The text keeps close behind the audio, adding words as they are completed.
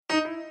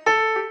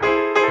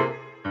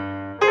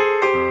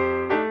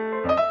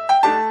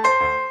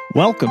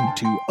Welcome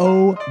to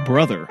Oh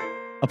Brother,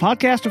 a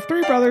podcast of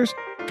three brothers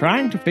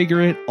trying to figure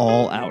it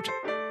all out,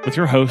 with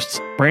your hosts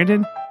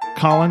Brandon,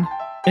 Colin,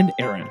 and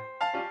Aaron.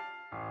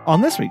 On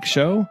this week's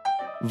show,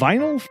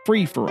 Vinyl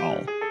Free For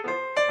All.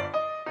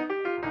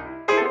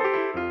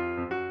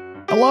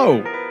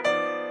 Hello.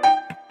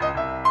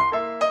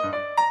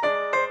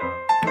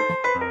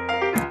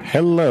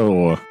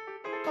 Hello.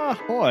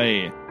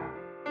 Ahoy.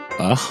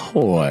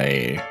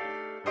 Ahoy.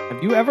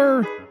 Have you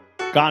ever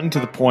gotten to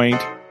the point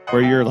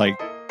where you're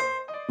like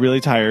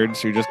really tired,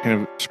 so you're just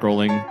kind of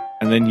scrolling,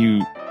 and then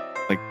you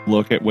like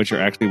look at what you're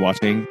actually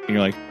watching, and you're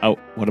like, "Oh,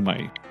 what am I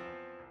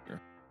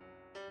here?"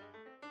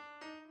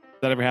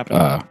 Does that ever happen?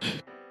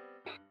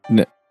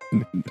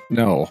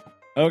 No.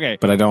 Okay,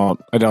 but I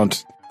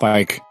don't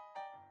like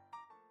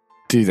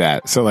do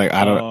that. So like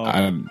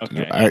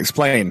okay. I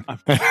explain.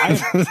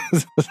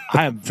 I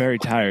am very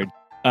tired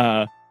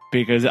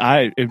because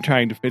I am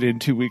trying to fit in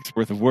 2 weeks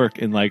worth of work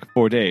in like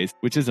 4 days,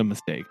 which is a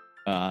mistake.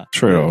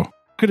 True.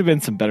 Could have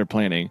been some better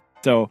planning.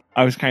 So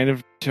I was kind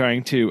of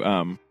trying to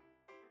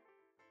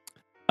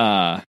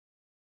kind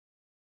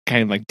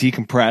of like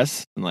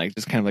decompress and like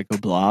just kind of like go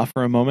blah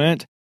for a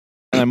moment.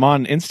 And I'm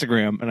on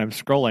Instagram and I'm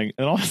scrolling,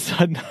 and all of a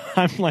sudden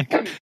I'm like,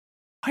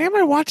 why am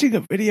I watching a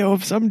video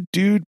of some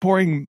dude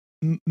pouring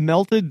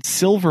melted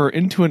silver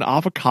into an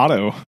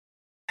avocado?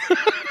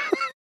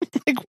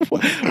 Like,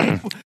 what?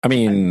 I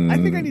mean, I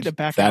think I need to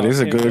back that out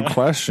is a and, good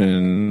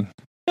question.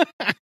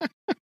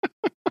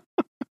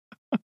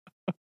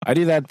 I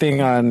do that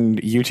thing on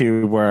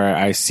YouTube where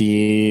I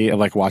see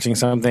like watching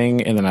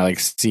something, and then I like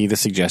see the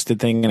suggested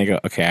thing, and I go,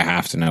 okay, I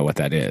have to know what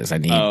that is. I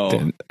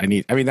mean,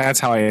 that's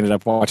how I ended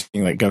up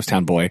watching like Ghost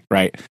Town Boy,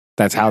 right?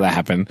 That's how that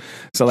happened.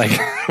 So like,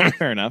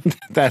 fair enough.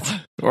 That's,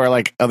 or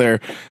like other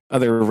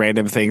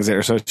random things that are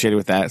associated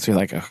with that. So you're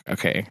like, oh,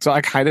 okay. So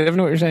I kind of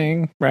know what you're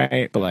saying,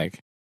 right? But like,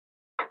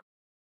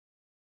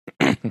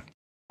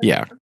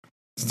 yeah,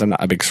 since I'm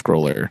not a big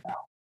scroller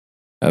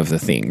of the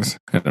things,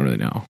 I don't really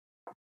know.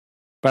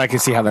 But I can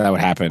see how that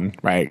would happen,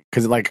 right?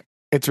 Because like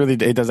it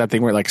does that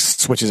thing where it like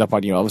switches up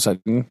on you all of a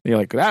sudden. You're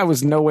like, that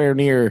was nowhere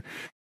near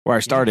where I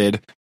started.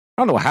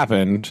 I don't know what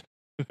happened.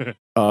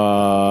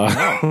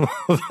 I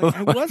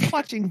was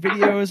watching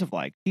videos of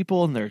like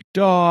people and their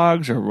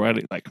dogs or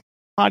writing like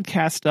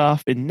podcast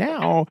stuff, and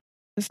now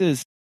this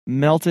is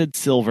melted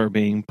silver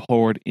being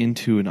poured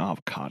into an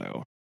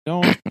avocado.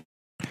 Don't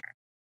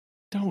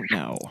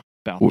know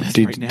about this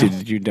right now.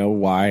 Did you know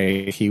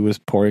why he was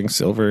pouring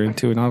silver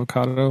into an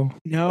avocado?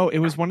 No, it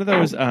was one of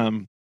those.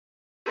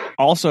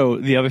 Also,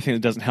 the other thing that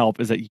doesn't help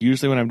is that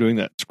usually when I'm doing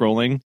that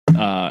scrolling,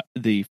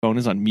 the phone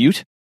is on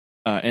mute.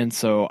 And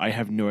so I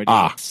have no idea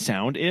what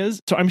sound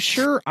is. So I'm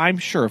sure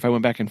if I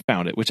went back and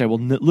found it, which I will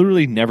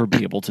literally never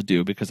be able to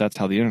do because that's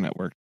how the internet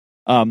works.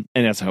 And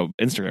that's how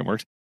Instagram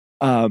works.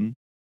 I'm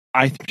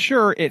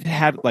sure it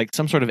had like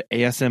some sort of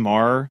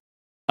ASMR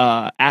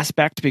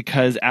aspect,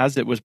 because as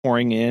it was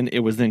pouring in, it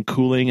was then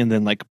cooling and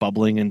then like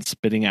bubbling and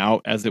spitting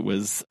out as it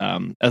was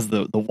as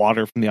the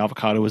water from the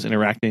avocado was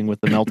interacting with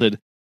the melted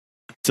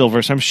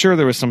silver. So I'm sure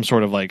there was some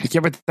sort of like,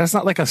 yeah, but that's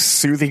not like a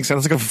soothing sound.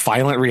 It's like a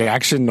violent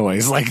reaction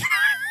noise. Like,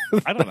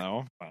 I don't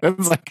know.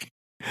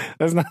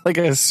 That's not like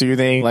a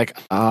soothing, like,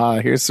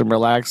 here's some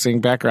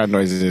relaxing background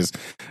noises.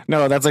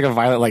 No, that's like a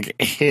violent, like,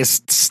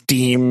 hissed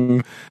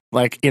steam,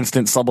 like,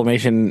 instant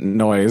sublimation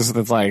noise.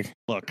 That's like,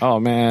 look, oh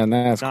man,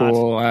 that's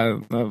cool.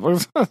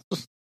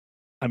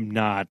 I'm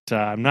not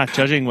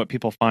judging what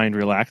people find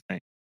relaxing.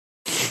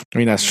 I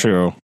mean, that's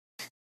true.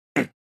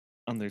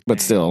 But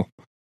still.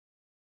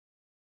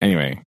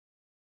 Anyway.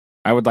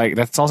 I would like,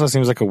 that also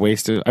seems like a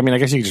waste of, I mean, I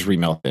guess you could just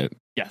remelt it.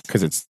 Yes.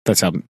 Because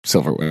that's how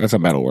silver works. That's how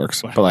metal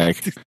works. But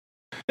like,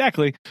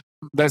 exactly.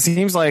 That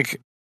seems like,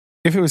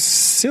 if it was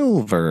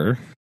silver,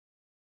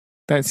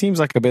 that seems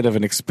like a bit of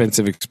an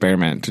expensive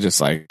experiment to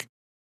just like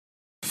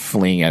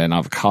fling at an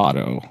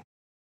avocado.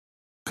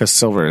 Because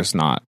silver is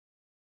not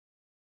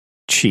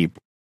cheap,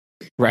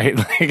 right?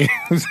 Like,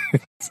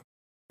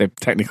 they're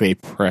technically a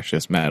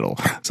precious metal.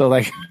 So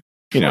like,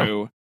 you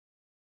know.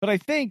 But I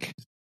think,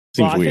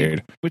 seems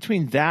weird.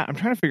 Between that, I'm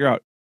trying to figure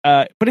out.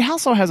 But it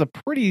also has a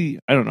pretty,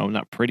 I don't know,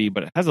 not pretty,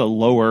 but it has a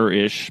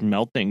lower-ish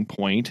melting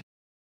point.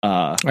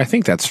 I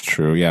think that's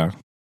true, yeah.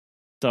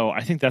 So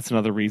I think that's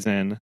another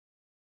reason.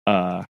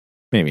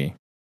 Maybe.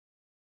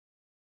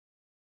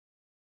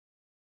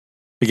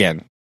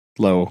 Again,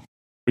 low. When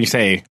you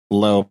say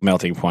low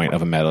melting point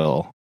of a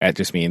metal, that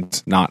just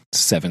means not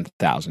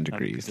 7,000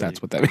 degrees.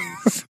 That's what that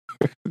means.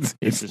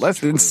 It's less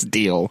than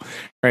steel,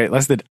 right?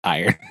 Less than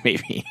iron,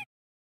 maybe.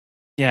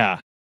 Yeah.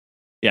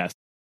 Yes.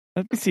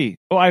 Let me see.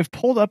 Oh, I've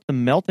pulled up the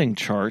melting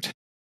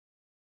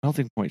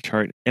point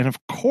chart, and of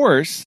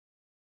course,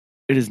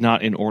 it is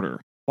not in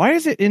order. Why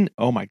is it in?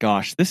 Oh my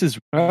gosh, this is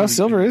really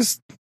silver is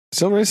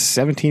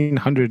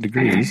 1,700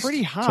 degrees. It's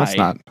pretty high. So it's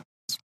not,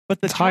 but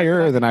it's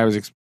higher than I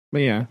was.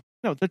 Yeah.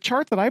 No, the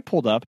chart that I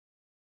pulled up,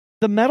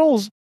 the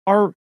metals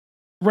are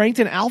ranked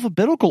in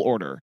alphabetical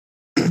order,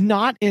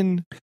 not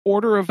in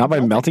order of not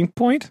by melting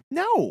point.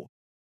 No.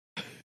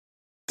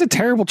 a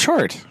terrible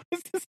chart.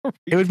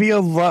 It would be a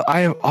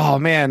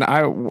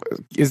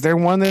is there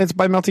one that's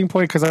by melting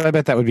point? Because I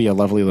bet that would be a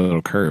lovely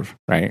little curve,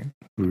 right?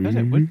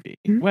 It would be.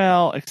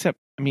 Well, except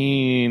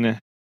yeah,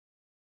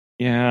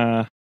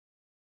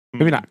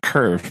 maybe not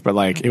curve, but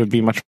like it would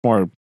be much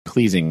more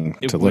pleasing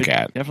to look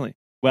at. Definitely.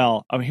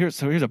 Well,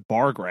 here's a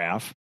bar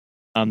graph.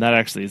 That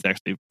actually is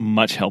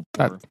much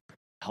helpful.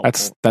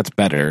 That's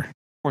better.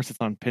 Of course, it's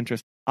on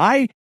Pinterest.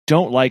 I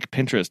don't like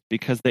Pinterest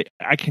because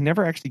I can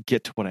never actually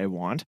get to what I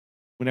want.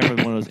 Whenever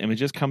one of those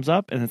images comes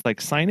up, and it's like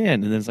sign in,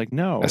 and then it's like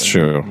no. That's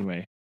true.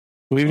 Anyway,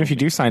 well, even if you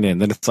do sign in,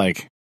 then it's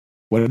like,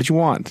 what did you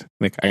want?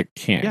 Like I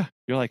can't. Yeah,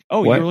 you're like,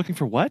 oh, what? You were looking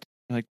for what?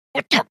 You're like,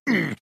 what?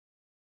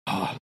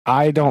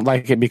 I don't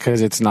like it because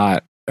it's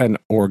not an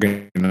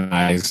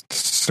organized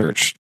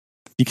search.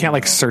 You can't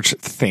like search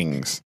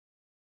things.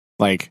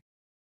 Like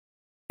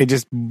it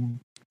just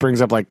brings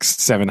up like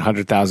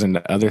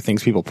 700,000 other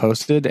things people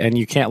posted, and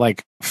you can't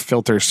like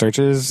filter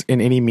searches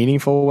in any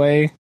meaningful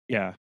way.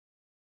 Yeah.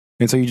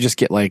 And so you just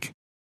get like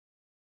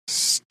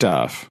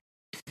stuff.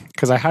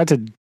 Because I had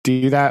to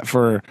do that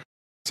for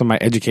some of my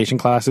education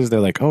classes. They're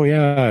like, oh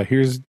yeah,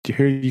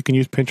 here you can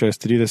use Pinterest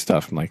to do this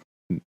stuff. I'm like,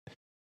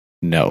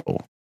 no.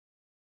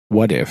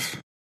 What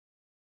if?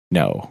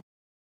 No.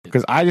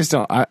 Because I just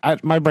don't,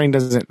 my brain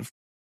doesn't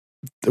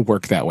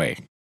work that way.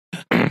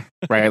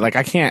 Right? Like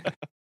I can't,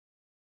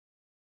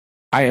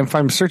 if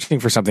I'm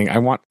searching for something, I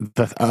want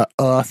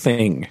the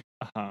thing.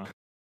 Uh-huh.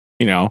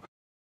 You know,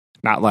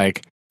 not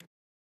like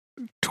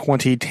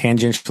 20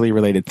 tangentially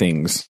related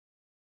things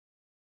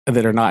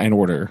that are not in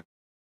order,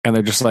 and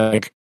they're just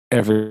like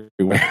everywhere.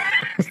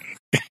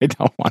 I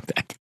don't want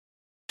that.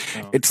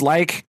 No.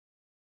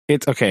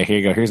 It's okay. Here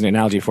you go. Here's an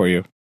analogy for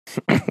you.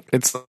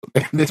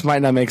 This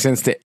might not make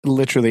sense to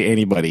literally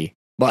anybody,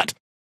 but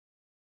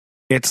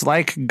it's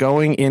like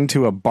going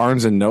into a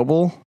Barnes and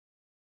Noble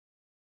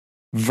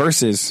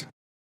versus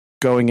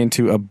going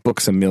into a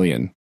Books A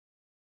Million.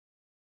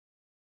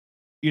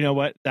 You know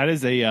what? That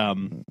is a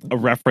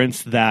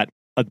reference that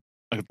a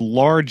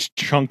large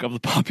chunk of the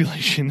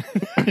population.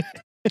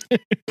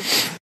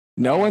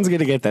 No one's going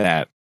to get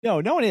that.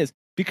 No one is,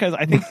 because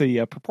I think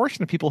the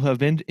proportion of people who have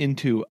been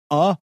into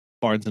a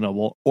Barnes and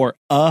Noble or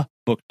a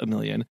Book A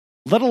Million,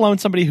 let alone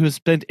somebody who has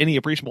spent any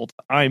appreciable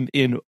time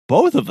in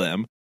both of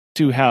them,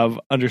 to have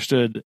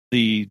understood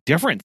the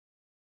difference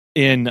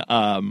in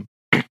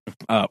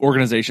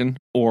organization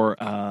or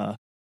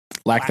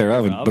lack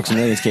thereof in Books A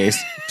Million's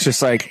case. It's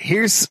just like,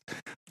 here's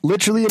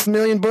literally 1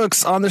 million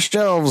books on the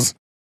shelves.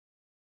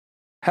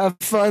 Have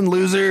fun,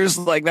 losers.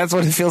 Like that's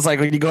what it feels like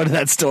when you go to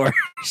that store.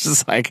 It's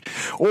just like,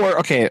 or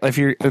okay,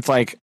 it's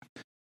like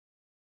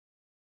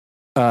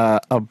I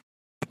don't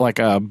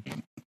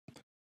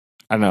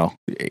know,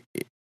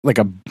 like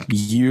a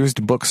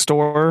used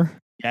bookstore.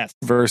 Yes.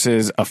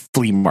 Versus a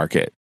flea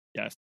market.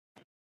 Yes.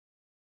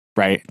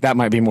 Right? That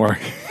might be more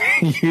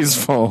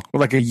useful.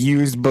 Like a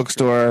used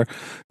bookstore,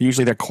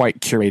 usually they're quite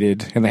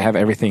curated and they have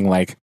everything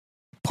like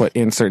put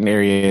in certain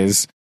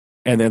areas.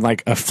 And then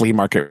like a flea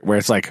market where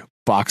it's like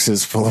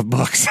boxes full of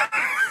books.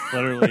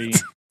 Literally.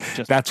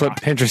 That's what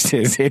Pinterest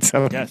is. It's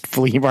a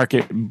flea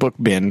market book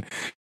bin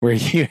where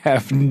you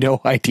have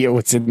no idea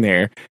what's in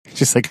there. It's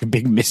just like a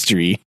big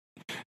mystery.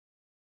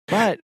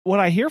 But what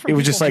I hear from it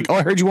was just like,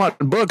 I heard you want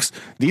books.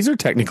 These are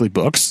technically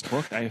books,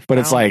 but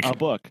it's like a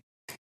book.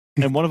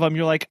 And one of them,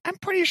 you're like, I'm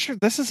pretty sure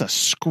this is a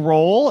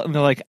scroll, and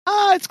they're like,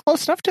 it's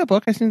close enough to a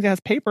book. I think it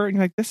has paper, and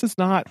you're like, this is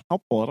not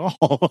helpful at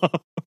all.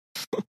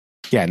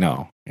 Yeah,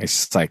 no, it's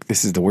just like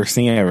this is the worst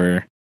thing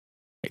ever.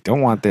 I don't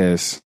want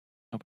this.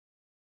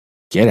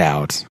 Get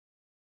out.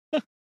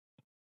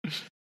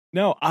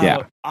 No,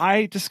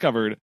 I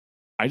discovered.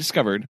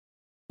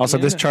 Also,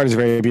 this chart is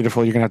very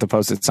beautiful. You're going to have to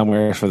post it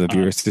somewhere for the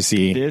viewers to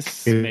see.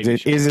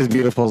 It is as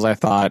beautiful as I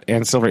thought.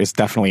 And silver is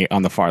definitely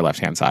on the far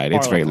left-hand side.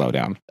 It's very low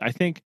down. I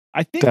think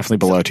definitely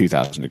below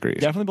 2,000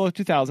 degrees. Definitely below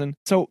 2,000.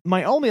 So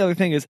my only other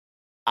thing is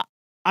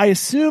I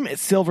assume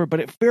it's silver, but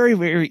it very,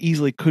 very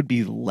easily could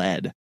be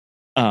lead.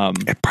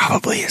 It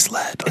probably is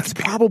lead. It's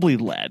probably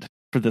lead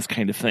for this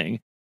kind of thing.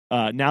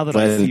 Now that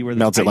lead I see where this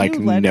melts at like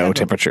no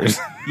temperatures.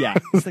 Yeah,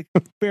 it's like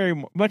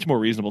much more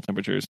reasonable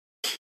temperatures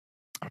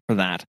for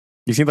that.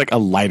 You seem like a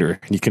lighter,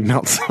 and you can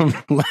melt some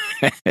lead.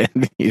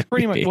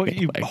 Pretty much. Well,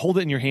 you hold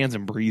it in your hands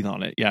and breathe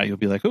on it. Yeah, you'll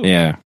be like, oh,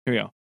 yeah. Here we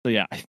go. So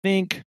yeah, I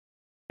think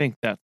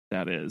that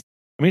is.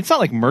 I mean, it's not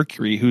like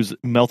mercury, whose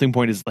melting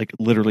point is like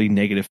literally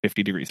negative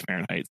 50 degrees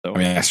Fahrenheit. So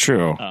that's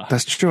true.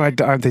 That's true.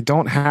 They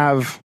don't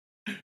have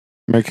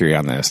mercury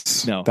on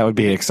this. No, that would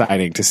be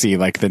exciting to see,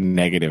 like the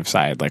negative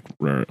side. Like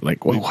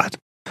what?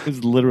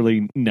 It's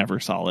literally never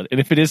solid. And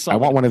if it is solid, I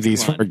want one of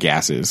these for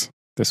gases.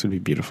 This would be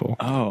beautiful.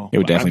 Oh, it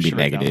would definitely be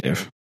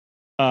negative.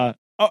 So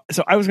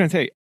I was going to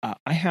say,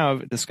 I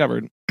have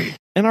discovered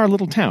in our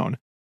little town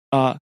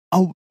an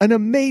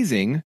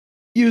amazing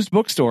used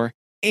bookstore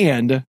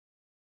and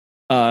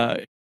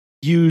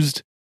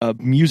used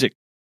music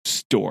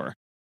store.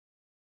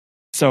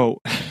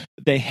 So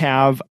they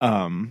have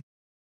a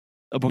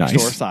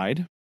bookstore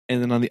side,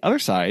 and then on the other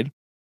side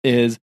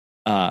is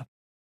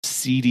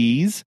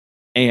CDs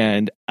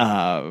and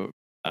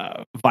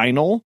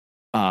vinyl,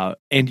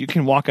 and you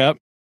can walk up,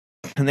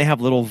 and they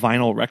have little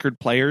vinyl record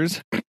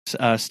players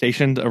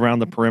stationed around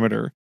the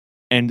perimeter,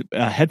 and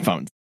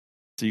headphones,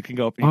 so you can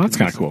go up. And that's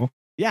kind of cool.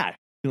 Yeah, you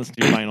can listen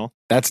to your vinyl.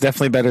 That's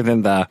definitely better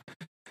than the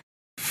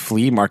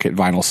flea market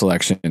vinyl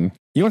selection.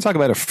 You want to talk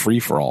about a free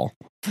for all?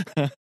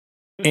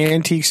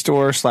 Antique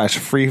store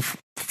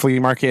 / flea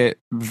market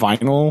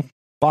vinyl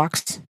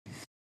box.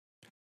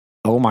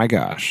 Oh my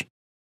gosh.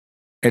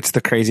 It's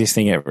the craziest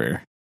thing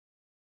ever.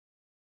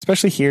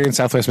 Especially here in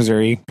Southwest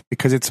Missouri,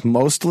 because it's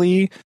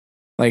mostly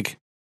like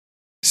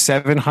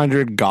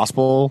 700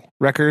 gospel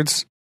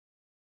records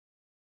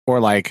or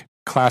like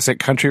classic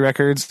country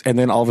records. And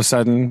then all of a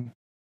sudden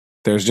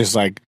there's just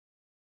like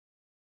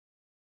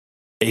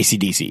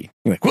AC/DC.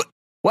 You're like,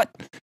 what?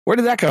 Where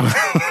did that go?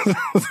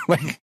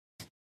 Like,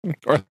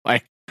 or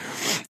like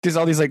just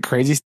all these like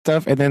crazy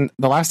stuff. And then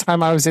the last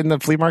time I was in the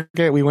flea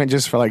market, we went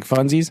just for like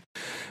funsies,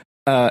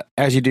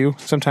 as you do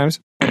sometimes.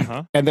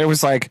 Uh-huh. And there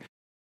was like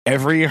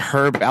every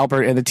Herb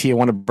Alpert and the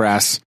Tijuana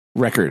Brass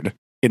record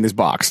in this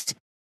box.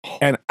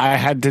 And I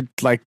had to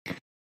like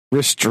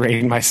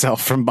restrain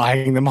myself from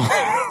buying them all.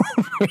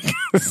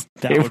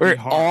 They were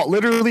all,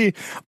 literally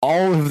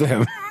all of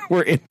them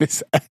were in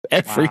this,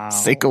 every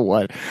single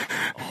one,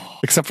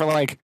 except for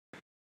like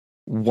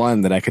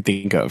one that I could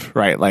think of,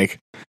 right? Like,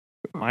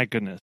 my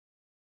goodness.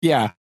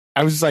 Yeah.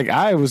 I was like,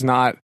 I was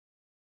not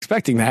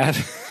expecting that.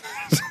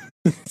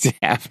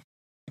 Yeah.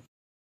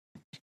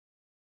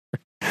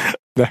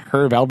 The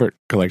Herb Alpert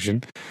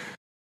collection.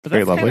 But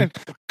very that's lovely. kind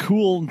of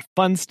cool,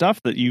 fun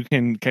stuff that you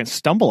can kind of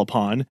stumble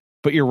upon.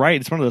 But you're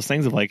right. It's one of those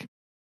things of like,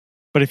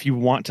 but if you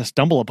want to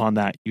stumble upon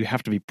that, you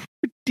have to be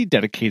pretty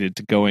dedicated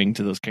to going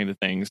to those kind of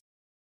things.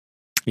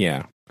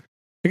 Yeah.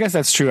 I guess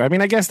that's true. I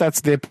mean, I guess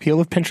that's the appeal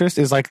of Pinterest,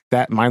 is like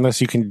that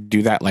mindless, you can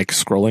do that like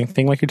scrolling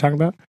thing like you're talking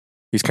about.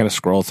 You just kind of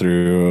scroll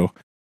through,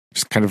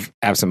 just kind of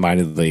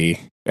absentmindedly.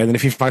 And then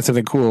if you find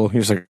something cool,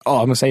 you're just like, oh,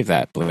 I'm going to save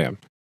that. Blam.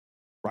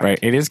 Right.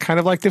 It is kind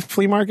of like the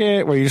flea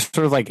market where you're just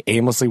sort of like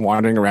aimlessly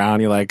wandering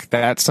around. You're like,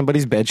 that's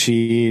somebody's bed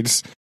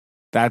sheets.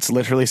 That's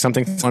literally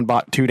something someone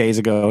bought 2 days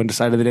ago and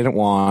decided they didn't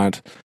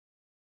want.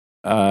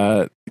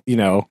 You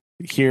know,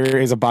 here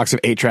is a box of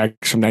 8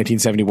 tracks from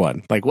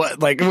 1971. Like what?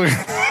 Like,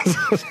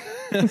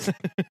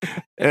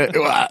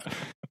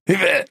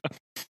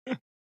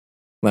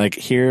 like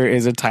here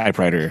is a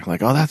typewriter.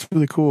 Like, oh, that's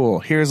really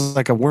cool. Here's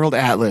like a world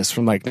atlas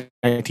from like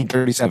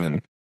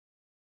 1937.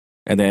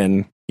 And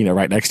then, you know,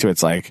 right next to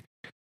it's like,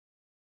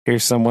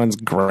 here's someone's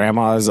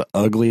grandma's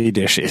ugly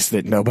dishes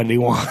that nobody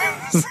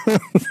wants.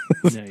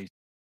 Nice.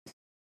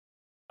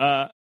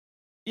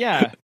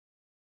 Yeah.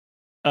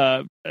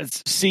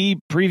 See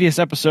previous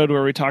episode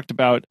where we talked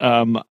about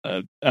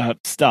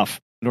stuff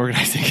and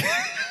organizing.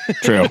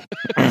 True.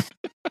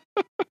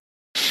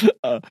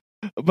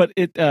 But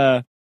it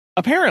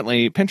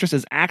apparently Pinterest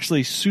is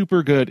actually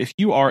super good if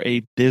you are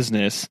a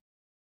business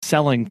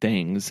selling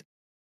things.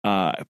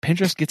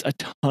 Pinterest gets a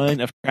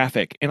ton of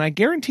traffic, and I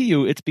guarantee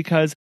you it's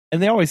because,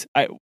 and they always,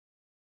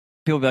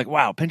 people be like,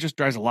 wow, Pinterest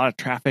drives a lot of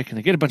traffic and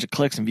they get a bunch of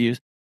clicks and views.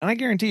 And I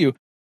guarantee you,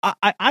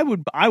 I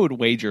would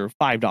wager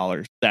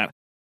 $5 that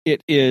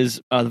it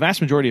is the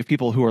vast majority of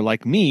people who are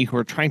like me, who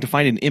are trying to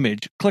find an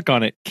image, click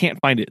on it, can't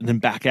find it, and then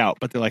back out.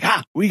 But they're like,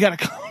 we got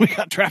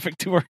traffic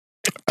to our.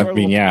 I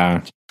mean,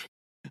 yeah.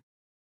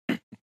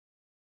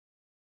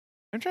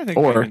 I'm trying to think.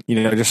 Or, you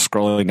know, just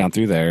scrolling down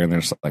through there and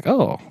there's like,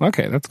 oh,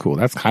 okay, that's cool.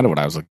 That's kind of what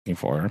I was looking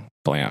for.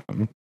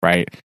 Blam.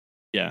 Right?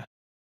 Yeah.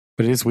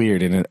 But it is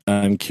weird in an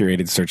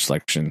uncurated search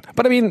selection.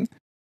 But I mean,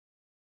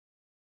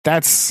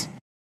 that's,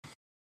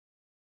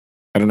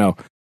 I don't know.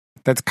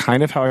 That's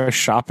kind of how I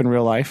shop in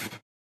real life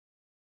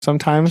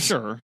sometimes.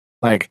 Sure.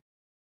 Like,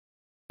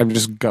 I'm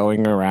just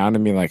going around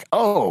and being like,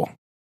 oh,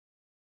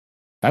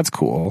 that's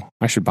cool.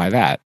 I should buy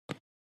that.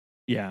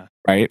 Yeah.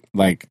 Right?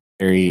 Like,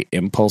 very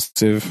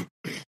impulsive,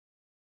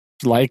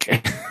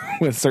 like,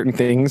 with certain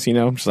things, you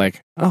know? Just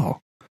like, oh,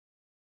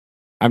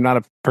 I'm not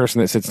a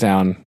person that sits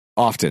down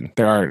often.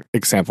 There are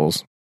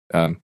examples.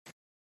 One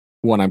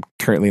I'm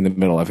currently in the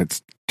middle of.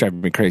 It's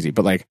driving me crazy.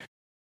 But, like,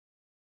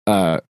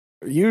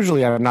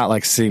 usually I'm not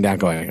like sitting down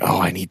going, oh,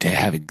 I need to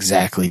have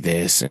exactly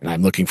this, and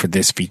I'm looking for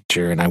this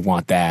feature, and I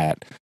want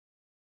that.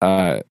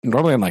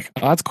 Normally I'm like,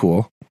 oh, that's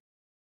cool.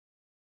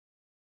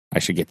 I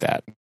should get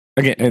that.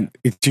 Again, and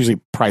it's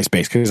usually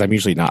price-based because I'm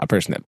usually not a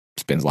person that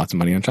spends lots of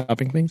money on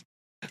shopping things.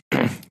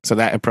 So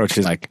that approach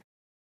is like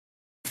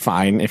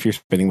fine if you're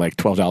spending like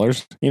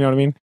 $12. You know what I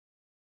mean?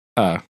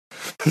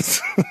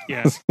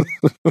 Yeah.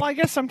 Well, I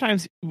guess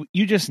sometimes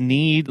you just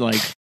need, like,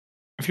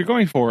 if you're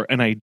going for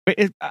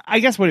I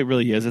guess what it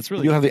really is, it's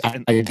really, you have the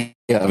idea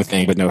of a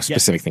thing, but no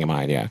specific thing in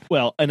mind. Yeah.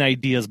 Well, an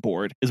ideas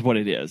board is what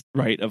it is,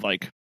 right? Of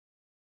like,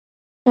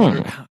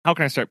 how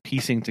can I start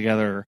piecing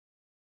together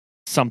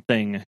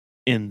something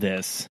in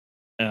this,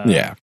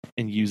 and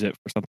use it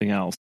for something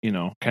else? You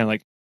know, kind of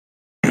like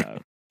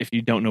if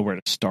you don't know where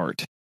to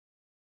start.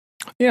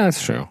 Yeah,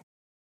 that's true.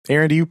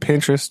 Aaron, do you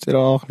Pinterest at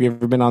all? Have you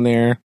ever been on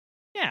there?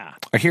 Yeah.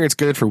 I hear it's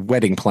good for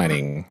wedding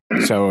planning.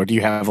 So do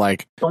you have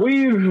like,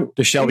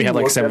 does Shelby have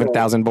like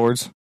 7,000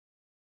 boards?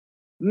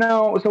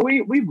 No, so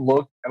we've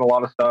looked at a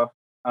lot of stuff.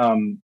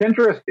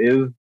 Pinterest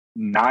is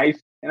nice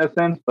in a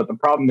sense, but the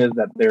problem is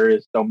that there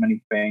is so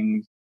many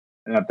things,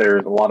 and that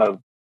there's a lot of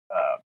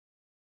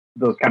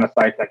those kind of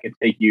sites that can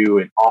take you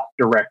and off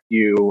direct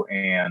you.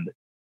 And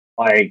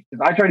like,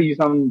 I try to use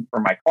them for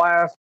my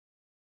class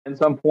at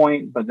some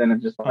point, but then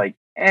it's just like,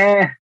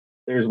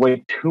 there's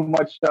way too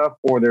much stuff,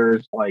 or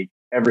there's like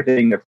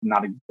everything that's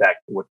not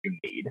exactly what you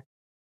need.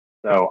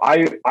 So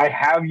I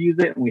have used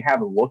it and we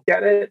have looked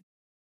at it,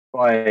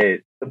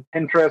 but the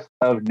Pinterest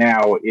of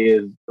now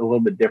is a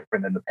little bit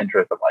different than the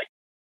Pinterest of like,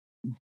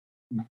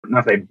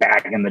 not say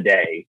back in the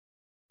day,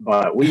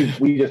 but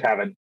we just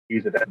haven't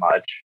used it that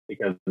much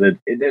because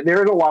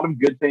there's a lot of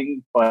good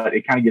things, but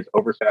it kind of gets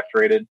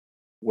oversaturated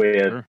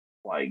with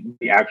like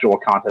the actual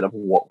content of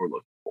what we're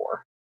looking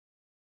for.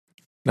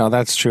 No,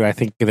 that's true. I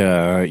think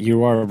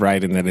you are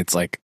right in that it's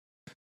like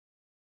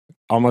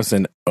almost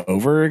an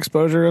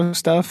overexposure of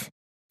stuff.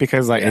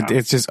 Because like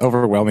it's just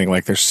overwhelming.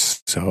 Like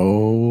there's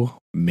so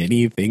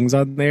many things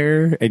on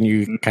there, and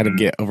you kind of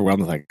get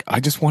overwhelmed. Like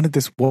I just wanted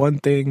this one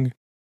thing,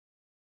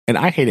 and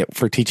I hate it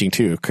for teaching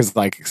too. Because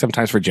like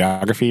sometimes for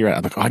geography, right,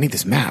 I'm like, oh, I need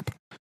this map,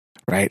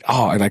 right?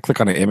 Oh, and I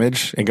click on an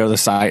image and go to the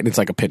site, and it's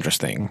like a Pinterest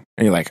thing,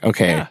 and you're like,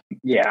 okay,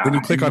 yeah. Then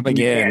you click on it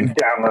again, and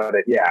download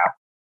it, yeah.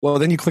 Well,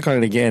 then you click on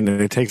it again, and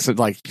it takes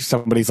like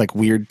somebody's like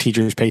weird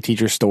teachers pay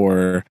teacher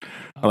store,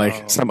 or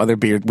like some other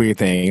weird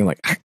thing. Like,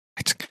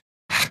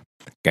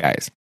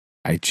 guys.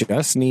 I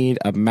just need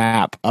a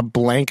map, a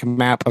blank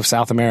map of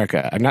South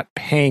America. I'm not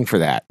paying for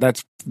that.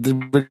 That's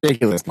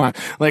ridiculous. Come on.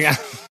 Like,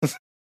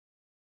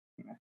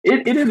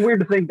 it is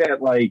weird to think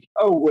that, like,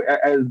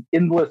 as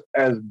endless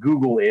as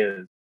Google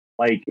is,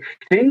 like,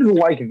 things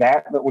like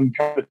that when you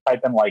try to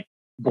type in, like,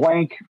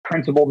 blank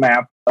printable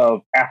map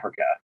of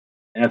Africa,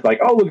 and it's like,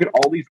 oh, look at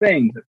all these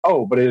things.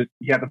 Oh, but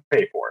you have to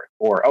pay for it.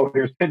 Or, oh,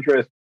 here's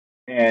Pinterest,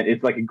 and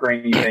it's like a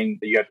grainy thing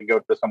that you have to go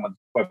to someone's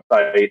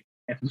website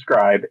and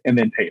subscribe and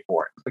then pay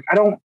for it. It's like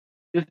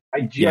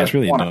I just it's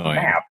really want annoying.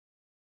 a map.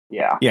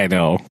 Yeah. Yeah, I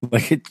know.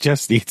 Like it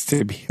just needs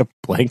to be a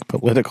blank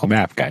political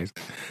map, guys.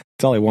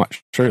 That's all I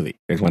want. Surely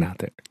there's one out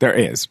there. There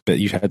is, but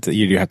you have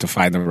to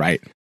find the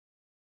right.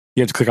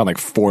 You have to click on like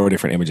 4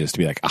 different images to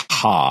be like,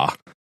 aha,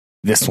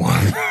 this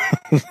one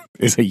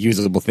is a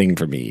usable thing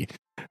for me.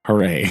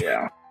 Hooray.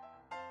 Yeah.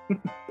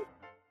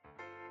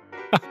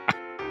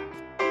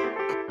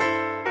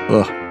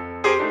 Ugh.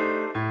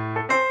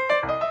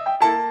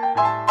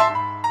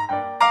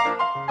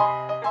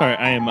 Sorry,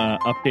 I am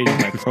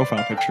updating my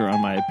profile picture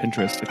on my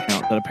Pinterest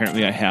account that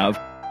apparently I have.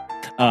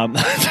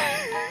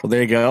 Well,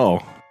 there you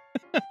go.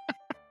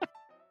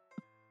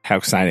 How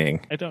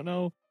exciting. I don't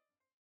know.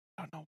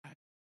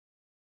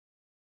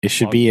 It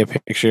should be a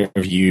picture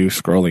of you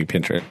scrolling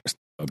Pinterest.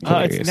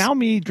 It's now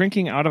me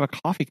drinking out of a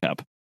coffee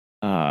cup.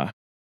 There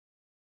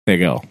you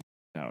go.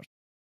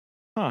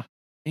 Huh.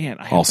 Man,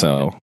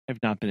 I've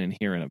not been in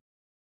here in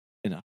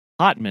a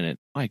hot minute.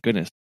 My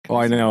goodness. Oh,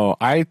 I know.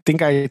 I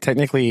think I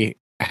technically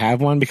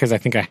have one because I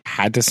think I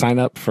had to sign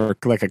up for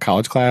like a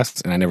college class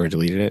and I never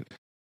deleted it.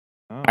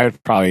 I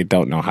probably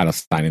don't know how to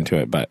sign into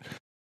it, but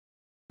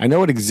I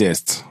know it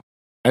exists.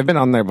 I've been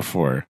on there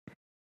before.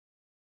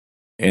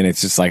 And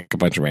it's just like a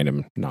bunch of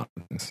random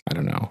nonsense. I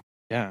don't know.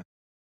 Yeah.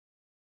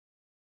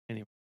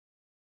 Anyway.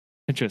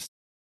 Interesting.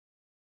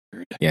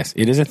 Yes,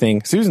 it is a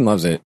thing. Susan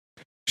loves it.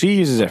 She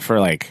uses it for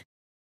like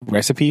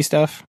recipe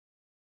stuff.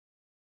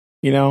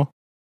 You know?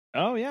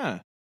 Oh, yeah.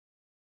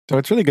 So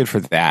it's really good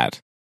for that.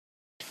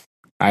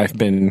 I've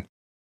been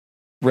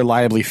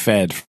reliably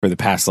fed for the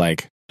past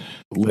like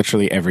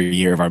literally every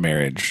year of our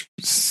marriage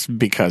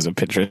because of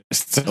Pinterest.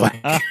 So like,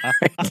 I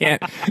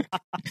can't,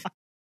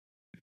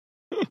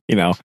 you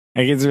know,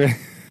 I guess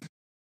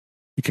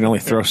you can only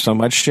throw so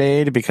much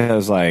shade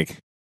because like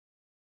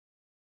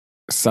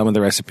some of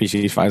the recipes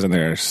she finds on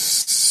there are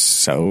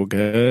so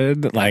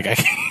good. Like I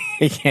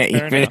can't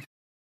Fair even.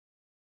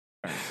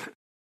 enough.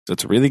 So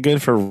it's really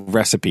good for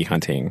recipe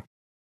hunting.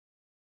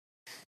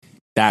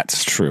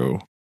 That's true.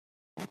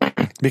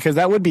 Because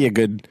that would be a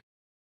good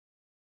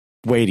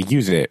way to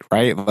use it,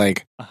 right?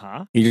 Like,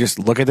 you just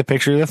look at the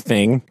picture of the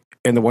thing,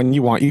 and the one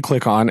you want, you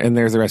click on, and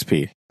there's the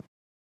recipe.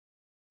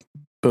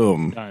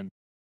 Boom. Done.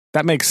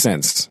 That makes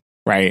sense,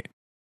 right?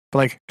 But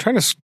like, trying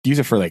to use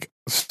it for like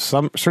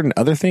some certain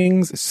other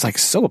things, it's like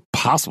so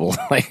impossible.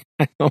 Like,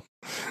 I don't.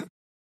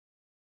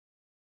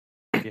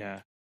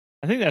 Yeah,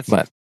 I think that's.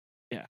 But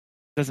yeah,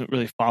 it doesn't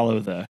really follow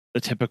the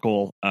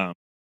typical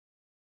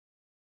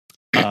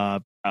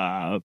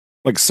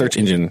like search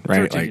engine,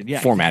 right? Search like engine.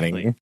 Yeah, formatting.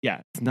 Exactly.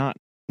 Yeah, it's not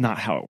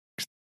how it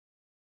works.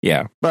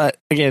 Yeah, but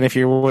again, if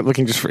you're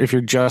if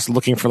you're just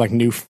looking for like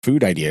new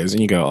food ideas,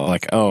 and you go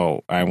like,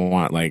 oh, I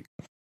want like,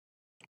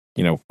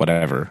 you know,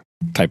 whatever,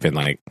 type in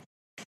like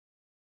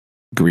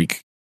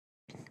Greek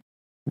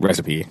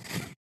recipe,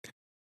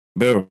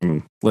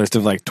 boom, list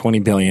of like 20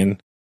 billion.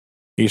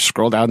 You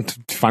scroll down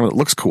to find what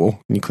looks cool,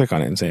 and you click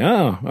on it and say,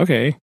 oh,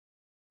 okay, let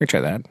me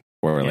try that.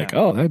 Or like,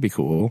 oh, that'd be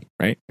cool,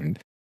 right? And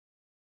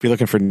you're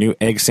looking for new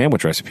egg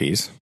sandwich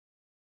recipes,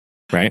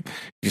 right?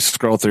 You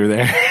scroll through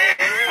there.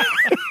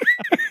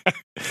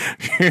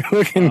 You're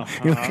looking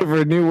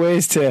for new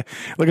ways to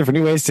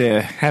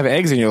have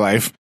eggs in your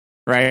life,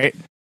 right?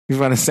 You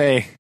want to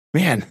say,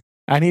 man,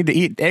 I need to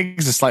eat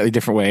eggs a slightly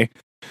different way.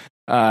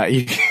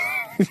 You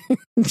can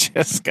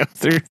just go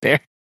through there,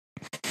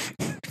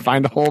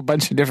 find a whole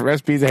bunch of different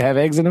recipes that have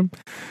eggs in them.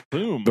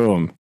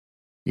 Boom.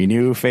 Your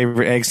new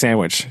favorite egg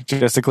sandwich,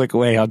 just a click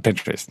away on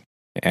Pinterest.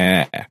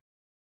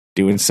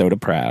 Doing soda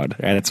proud.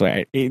 That's why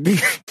I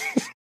eat.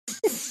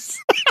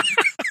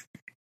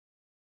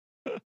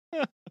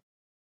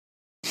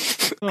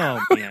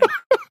 Oh man.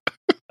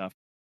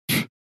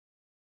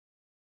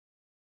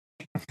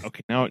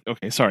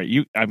 Okay,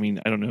 sorry. I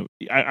don't know.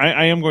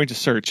 I am going to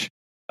search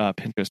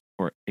Pinterest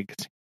for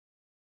eggs.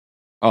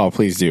 Oh,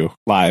 please do.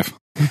 Live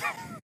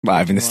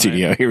in the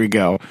studio. Here we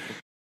go.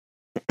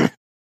 Egg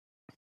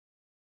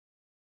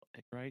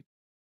right?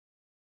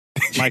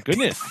 My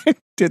goodness.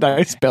 Did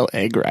I spell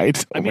egg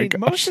right? Oh, my gosh.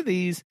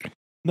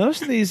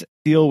 most of these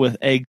deal with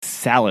egg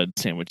salad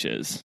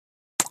sandwiches.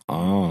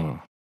 Oh.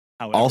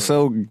 However,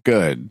 also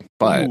good,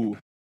 but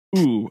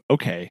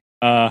okay.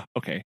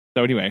 Okay.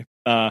 So anyway,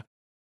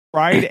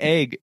 fried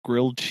egg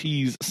grilled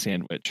cheese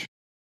sandwich.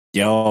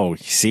 Yo, you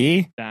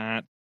see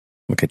that?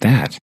 Look at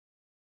that.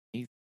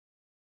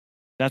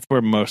 That's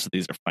where most of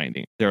these are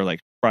finding. They're like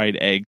fried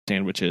egg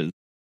sandwiches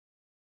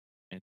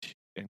and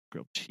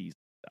grilled cheese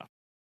stuff.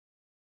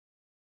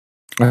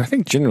 I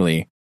think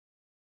generally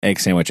egg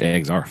sandwich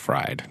eggs are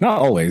fried. Not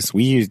always.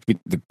 We use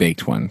the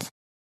baked ones.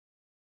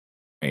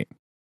 Right.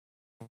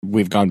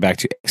 We've gone back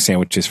to egg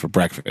sandwiches for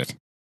breakfast.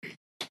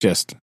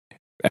 Just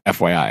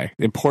FYI.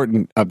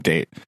 Important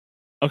update.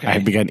 Okay. I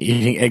have begun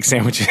eating egg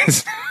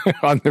sandwiches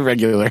on the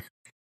regular.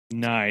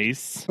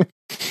 Nice.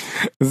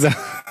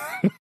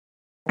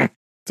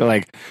 So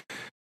like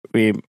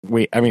we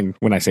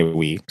when I say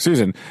we,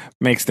 Susan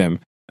makes them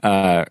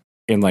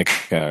in like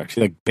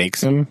she like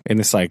bakes them in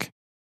this like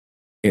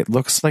it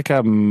looks like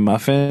a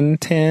muffin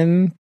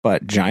tin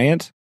but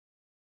giant.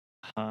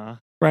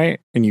 Right?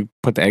 And you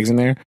put the eggs in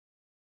there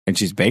and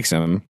she bakes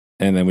them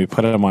and then we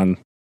put them on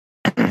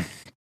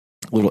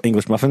little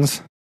English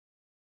muffins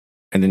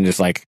and then just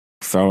like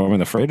throw them in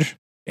the fridge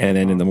and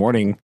then in the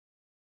morning you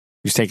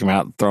just take them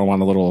out, throw them on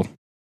the little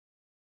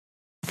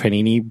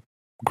panini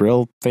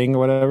grill thing or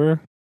whatever.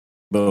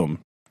 Boom.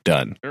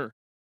 Done. Sure.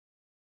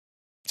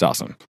 It's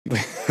awesome.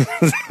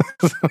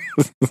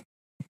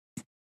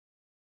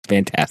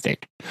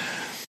 Fantastic.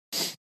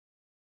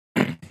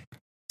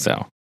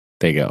 So,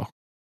 there you go.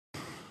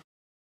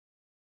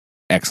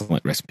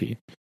 Excellent recipe.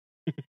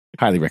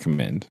 Highly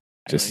recommend.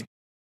 Just,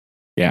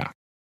 yeah.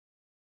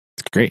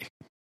 It's great.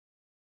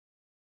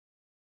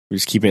 We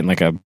just keep it in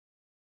like a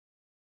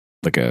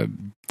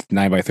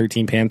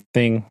 9x13 pan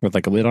thing with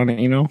like a lid on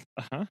it, you know?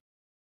 Uh-huh.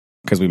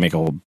 Because we make a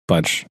whole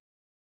bunch,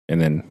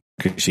 and then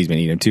because she's been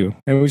eating them too,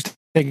 and we just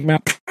take them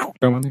out, throw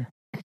them on there.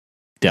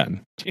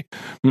 Done.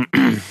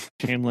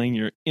 Channeling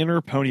your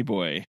inner pony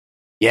boy.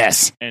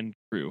 Yes. And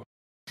crew.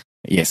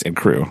 Yes, and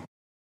crew.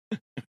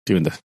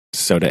 Doing the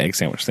soda egg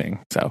sandwich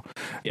thing. So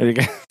there you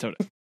go. Soda.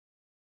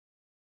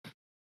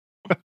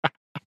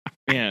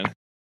 Man,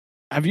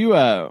 have you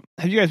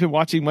guys been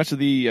watching much of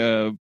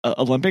the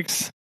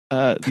Olympics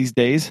these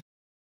days?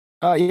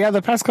 Yeah,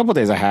 the past couple of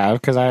days I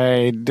have, because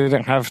I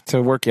didn't have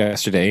to work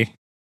yesterday.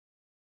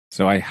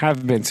 So I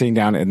have been sitting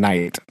down at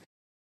night,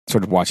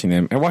 sort of watching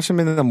them. I watch them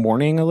in the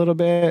morning a little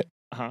bit,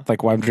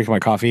 like while I'm drinking my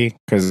coffee,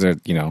 because,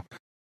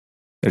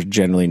 there's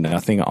generally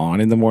nothing on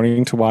in the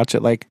morning to watch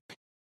at like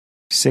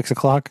 6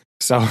 o'clock.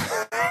 So,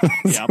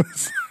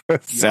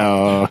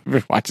 so I've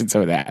been watching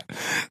some of that.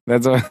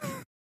 That's what.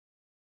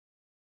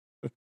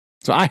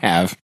 So I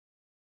have.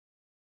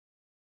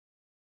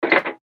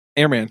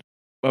 Airman,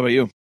 what about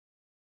you?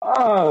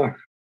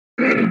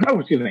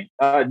 Excuse me.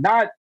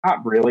 Not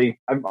really.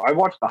 I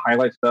watch the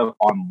highlight stuff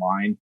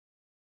online,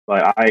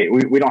 but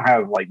we don't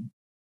have like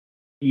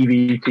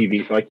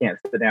TV, so I can't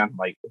sit down and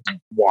like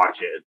watch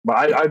it.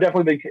 But I've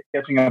definitely been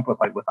catching up with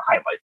the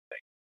highlights thing.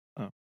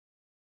 Oh.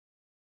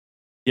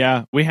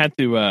 Yeah, we had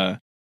to.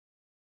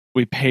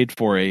 We paid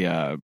for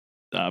a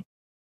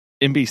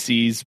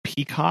NBC's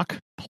Peacock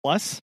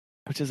Plus,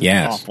 which is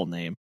an awful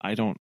name. I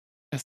don't.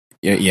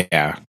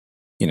 Yeah.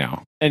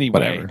 Anyway,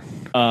 whatever.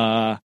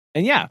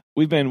 And yeah,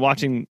 we've been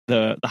watching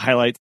the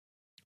highlights.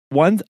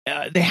 One,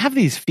 they have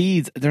these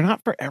feeds. They're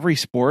not for every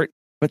sport,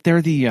 but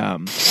they're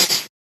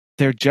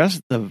they're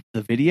just the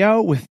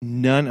video with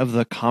none of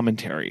the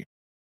commentary.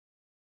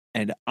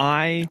 And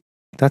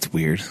that's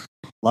weird.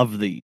 Love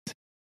these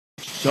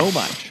so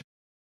much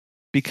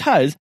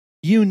because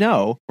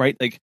right?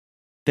 Like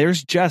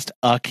there's just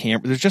a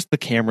camera. There's just the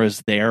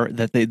cameras there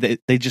that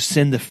they just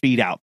send the feed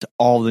out to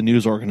all the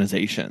news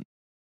organizations.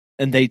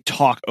 And they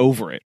talk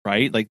over it,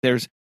 right? Like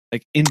there's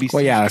like NBC.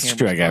 Well, yeah, that's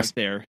true. I guess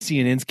there,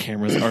 CNN's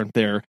cameras aren't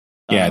there.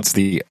 Yeah, it's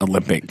the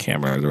Olympic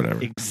cameras or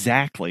whatever.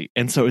 Exactly,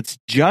 and so it's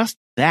just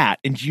that,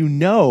 and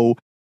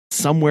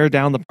somewhere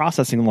down the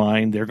processing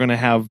line, they're going to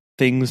have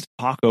things to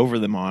talk over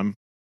them on,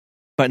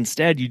 but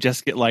instead you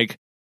just get like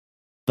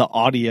the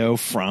audio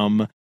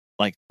from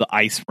like the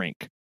ice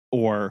rink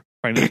or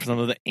finding some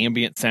of the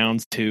ambient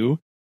sounds too.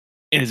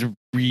 It is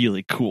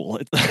really cool.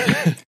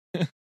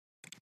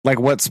 Like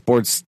what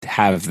sports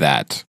have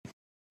that?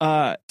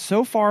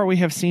 So far we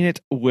have seen it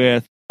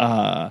with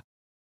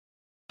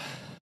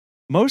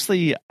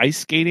mostly ice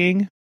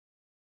skating.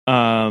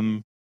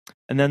 And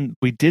then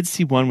we did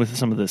see one with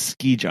some of the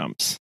ski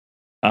jumps.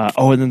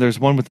 And then there's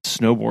one with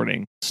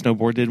snowboarding.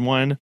 Snowboard did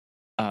one.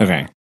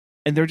 Okay.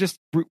 And they're just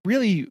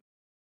really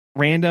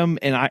random.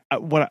 And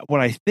what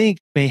I think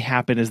may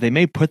happen is they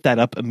may put that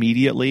up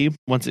immediately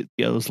once it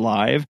goes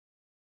live,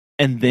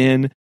 and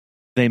then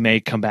they may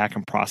come back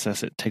and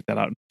process it, take that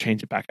out, and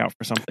change it back out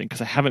for something.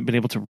 Because I haven't been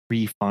able to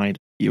re-find a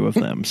few of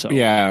them. So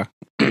yeah,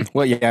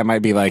 well, yeah, it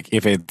might be like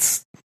if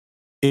it's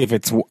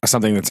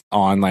something that's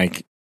on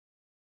like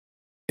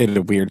at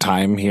a weird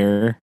time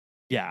here.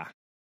 Yeah.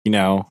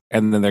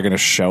 And then they're going to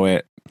show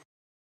it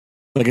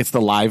like it's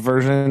the live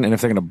version. And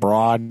if they're going to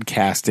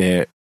broadcast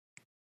it,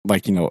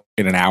 like, in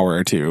an hour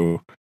or two,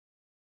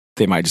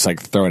 they might just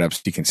like throw it up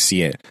so you can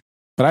see it.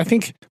 But I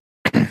think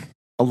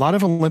a lot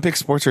of Olympic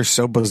sports are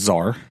so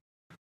bizarre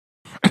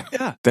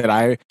that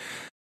I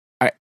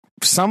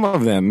some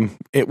of them,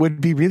 it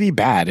would be really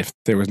bad if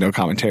there was no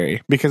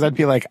commentary, because I'd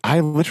be like, I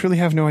literally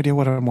have no idea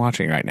what I'm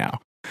watching right now.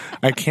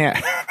 I can't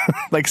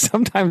like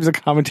sometimes the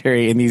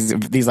commentary in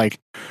these like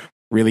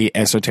really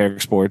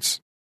esoteric sports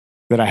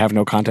that I have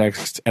no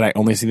context and I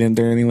only see them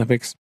during the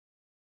Olympics.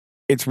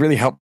 It's really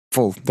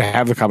helpful to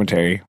have the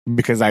commentary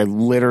because I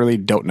literally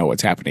don't know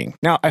what's happening.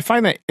 Now, I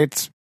find that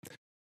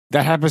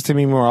that happens to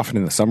me more often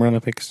in the Summer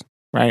Olympics,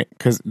 right?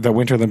 Because the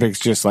Winter Olympics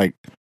just like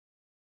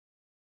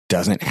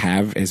doesn't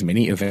have as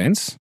many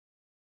events.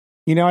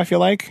 I feel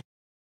like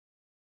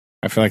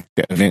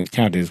the event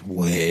count is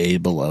way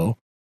below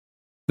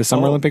the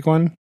Summer Olympic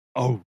one.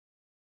 Oh,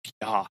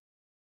 yeah.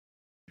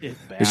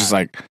 It's just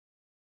like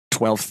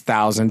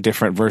 12,000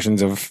 different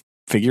versions of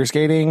figure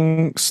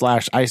skating /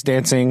 ice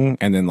dancing,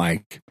 and then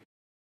like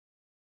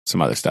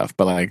some other stuff.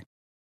 But like,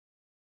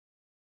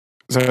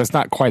 so it's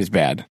not quite as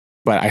bad.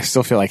 But I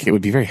still feel like it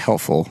would be very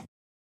helpful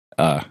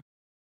to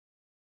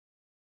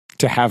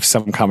have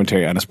some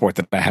commentary on a sport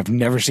that I have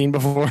never seen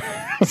before.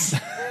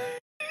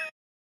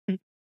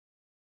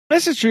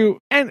 This is true.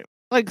 And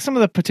like some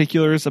of the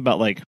particulars about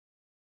like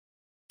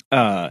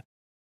the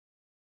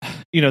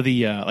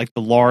like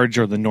the large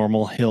or the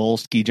normal hill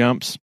ski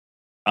jumps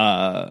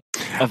of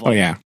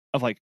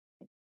like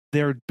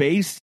their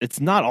base,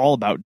 it's not all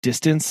about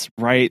distance,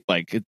 right?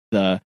 Like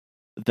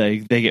they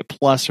get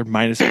plus or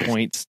minus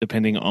points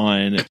depending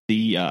on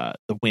the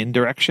wind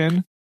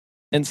direction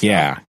and stuff.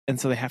 Yeah. And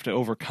so they have to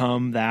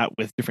overcome that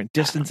with different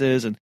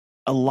distances, and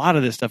a lot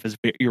of this stuff is,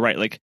 you're right,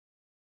 like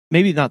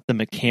maybe not the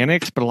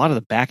mechanics, but a lot of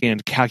the back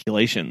end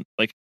calculation.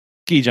 Like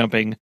ski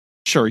jumping,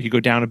 sure, you go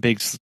down a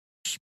big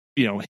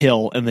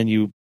hill and then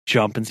you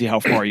jump and see how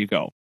far you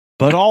go.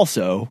 But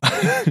also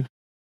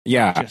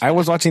yeah, I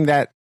was watching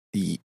that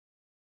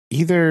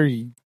either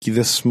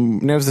this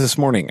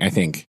morning, I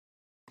think.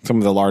 Some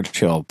of the large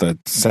hill, the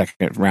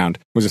second round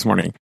was this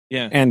morning.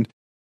 Yeah. And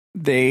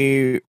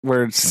they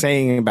were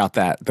saying about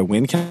that, the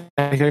wind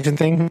calculation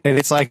thing. And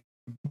it's like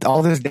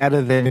all this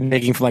data they've been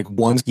making for like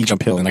one ski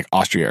jump hill in like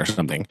Austria or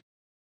something,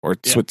 or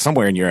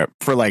somewhere in Europe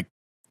for like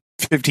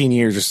 15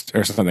 years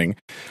or something.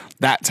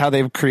 That's how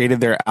they've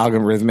created their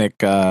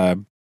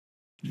algorithmic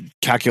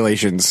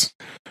calculations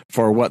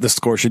for what the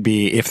score should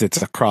be if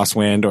it's a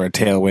crosswind or a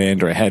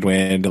tailwind or a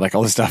headwind, like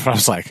all this stuff. And I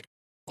was like,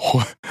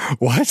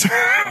 what?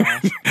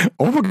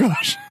 Oh my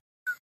gosh.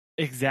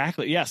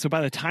 Exactly. Yeah. So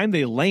by the time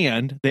they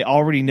land, they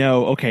already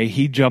know, okay,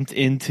 he jumped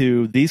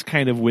into these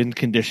kind of wind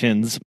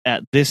conditions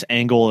at this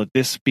angle, at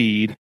this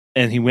speed,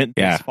 and he went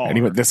this far. And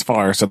he went this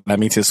far, so that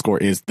means his score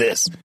is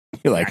this.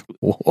 You're like,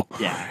 whoa.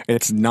 Yeah.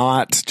 It's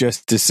not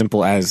just as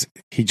simple as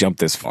he jumped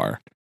this far.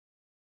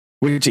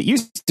 Which it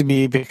used to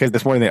be, because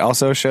this morning they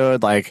also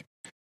showed like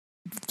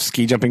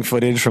ski jumping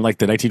footage from like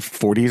the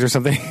 1940s or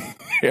something.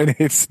 And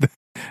it's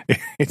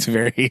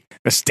very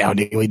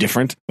astoundingly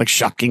different, like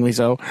shockingly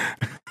so.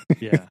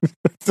 Yeah.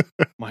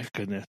 My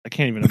goodness. I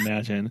can't even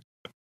imagine.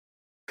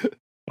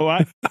 Oh,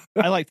 I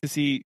like to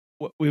see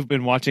what we've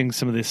been watching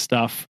some of this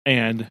stuff,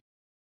 and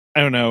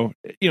I don't know,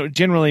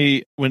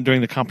 generally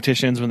during the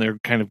competitions, when they're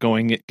kind of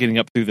getting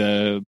up through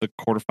the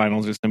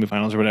quarterfinals or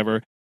semifinals or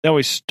whatever, they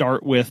always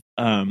start with,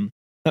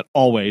 not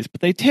always,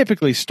 but they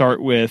typically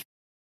start with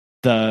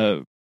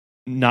the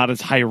not as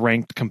high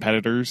ranked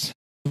competitors.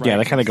 Right? Yeah,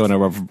 they kind of go in a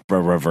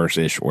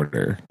reverse-ish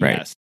order, right?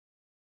 Yes.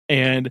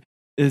 And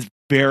it's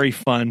very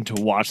fun to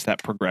watch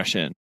that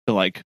progression. So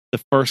like the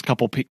first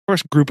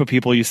group of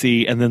people you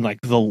see, and then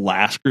like the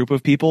last group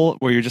of people,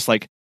 where you're just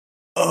like,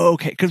 oh,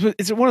 okay, because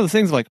it's one of the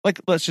things like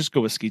let's just go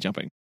with ski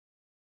jumping.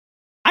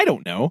 I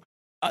don't know.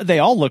 They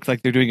all look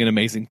like they're doing an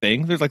amazing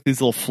thing. There's like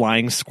these little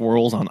flying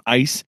squirrels on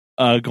ice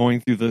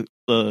going through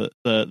the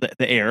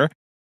air.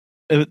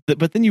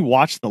 But then you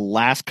watch the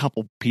last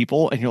couple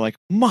people, and you're like,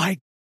 my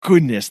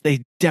goodness,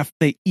 they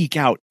eke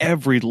out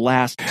every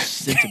last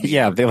centimeter.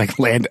 Yeah, they like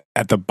land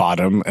at the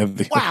bottom of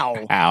the.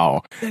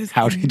 Wow!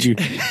 How did you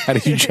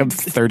jump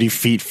 30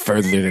 feet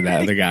further than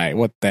that other guy?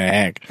 What the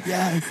heck?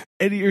 Yes,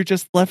 and you're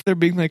just left there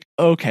being like,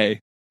 okay,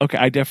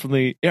 I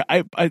definitely.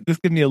 I this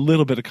gives me a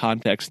little bit of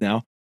context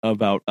now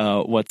about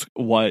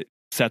what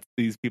sets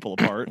these people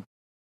apart.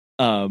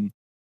 Or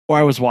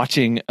I was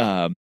watching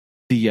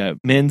the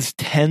men's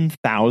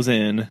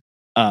 10,000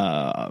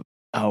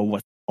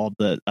 what's called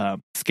the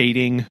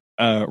skating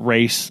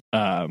race.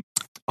 This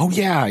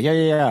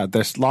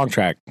long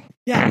track.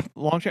 Yeah,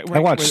 long track. I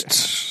watched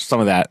some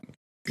of that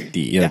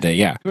the other day.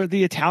 Yeah, where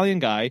the Italian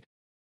guy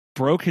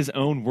broke his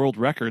own world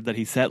record that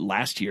he set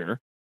last year,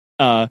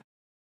 and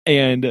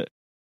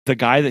the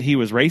guy that he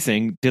was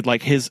racing did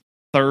like his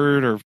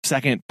third or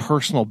second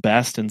personal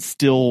best and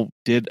still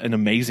did an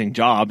amazing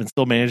job and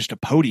still managed a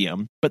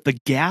podium. But the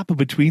gap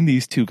between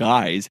these two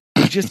guys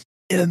is just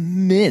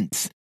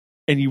immense.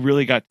 And you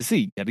really got to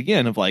see yet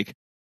again of like,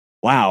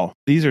 wow,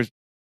 these are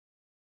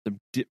the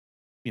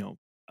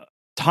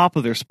top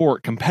of their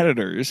sport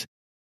competitors.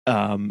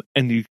 And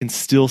you can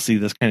still see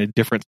this kind of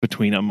difference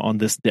between them on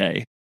this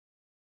day.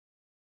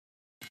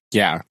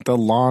 Yeah, the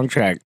long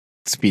track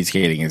speed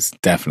skating is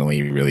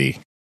definitely really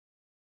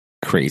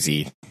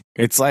crazy.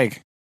 It's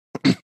like,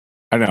 I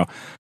don't know.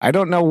 I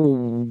don't know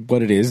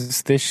what it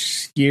is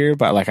this year,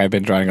 but like I've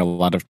been drawing a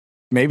lot of,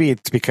 maybe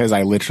it's because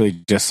I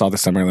literally just saw the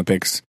Summer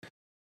Olympics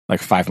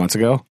like 5 months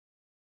ago.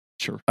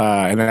 Sure.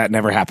 And that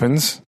never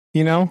happens,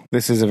 you know?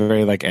 This is a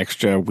very like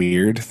extra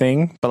weird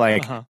thing, but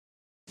like,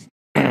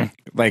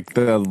 like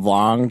the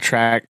long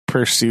track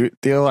pursuit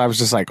deal, I was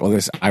just like, well,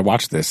 I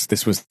watched this.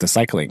 This was the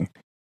cycling.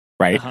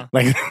 Right?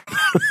 Like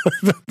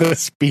the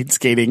speed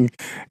skating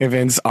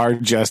events are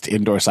just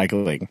indoor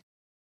cycling.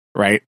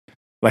 Right?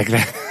 Like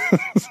that.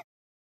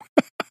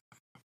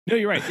 No,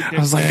 you're right. I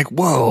was like,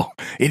 whoa,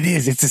 it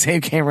is. It's the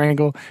same camera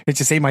angle. It's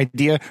the same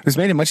idea. It's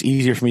made it much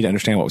easier for me to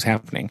understand what was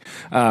happening.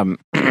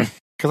 Because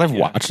I've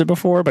watched it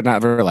before, but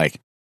not very like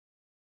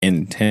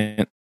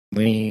intently,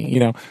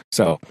 you know?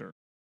 So it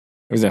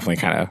was definitely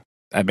kind of,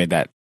 I made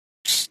that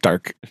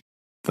stark,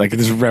 like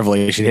this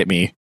revelation hit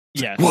me.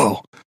 Yeah.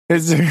 Whoa.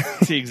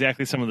 See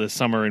exactly some of the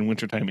summer and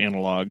wintertime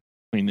analog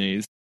between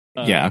these.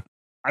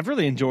 I've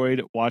really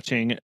enjoyed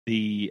watching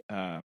the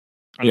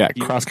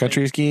cross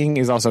country skiing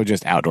is also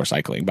just outdoor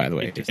cycling, by the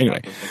way.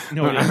 Anyway,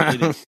 no,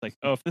 it is like,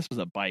 oh, if this was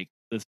a bike,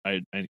 this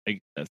I get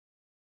this.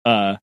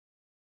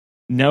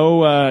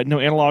 No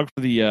analog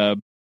for the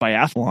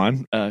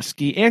biathlon,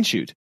 ski and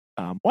shoot.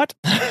 What?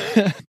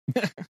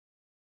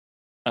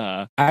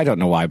 I don't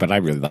know why, but I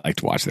really like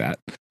to watch that.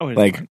 Oh,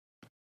 like.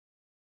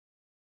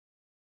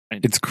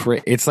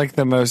 It's like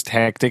the most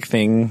hectic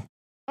thing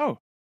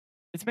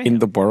in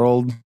the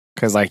world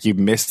because like you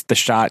missed the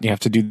shot and you have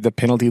to do the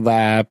penalty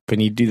lap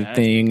and you do the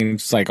thing and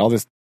it's like all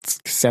this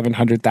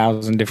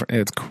 700,000 different.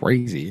 It's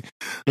crazy.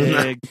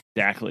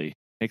 Exactly,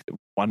 makes it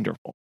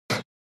wonderful.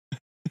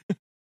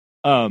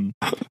 I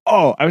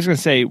was going to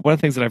say one of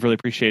the things that I've really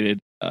appreciated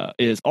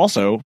is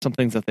also some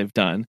things that they've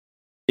done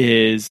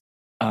is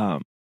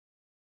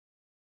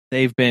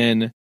they've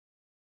been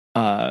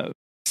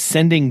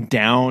sending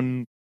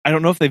down. I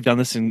don't know if they've done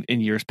this in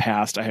years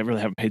past. I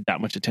really haven't paid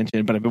that much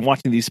attention, but I've been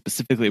watching these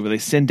specifically where they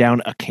send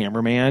down a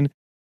cameraman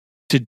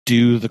to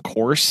do the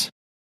course.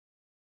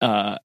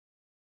 And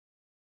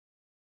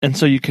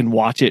so you can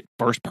watch it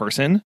first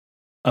person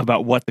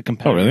about what the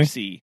competitors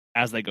see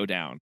as they go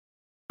down.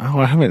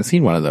 Oh, I haven't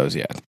seen one of those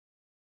yet.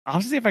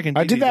 I'll see if I can.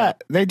 I did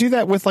that. They do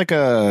that with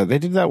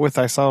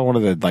I saw one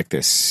of the like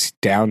this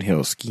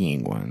downhill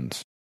skiing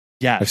ones.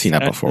 Yeah, I've seen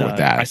that before with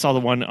that. I saw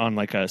the one on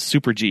like a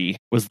Super G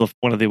was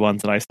one of the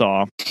ones that I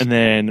saw, and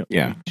then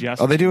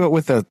they do it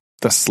with the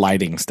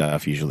sliding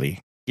stuff usually.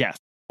 Yes,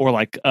 or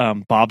like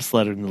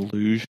bobsled and the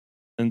luge.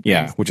 And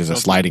which is a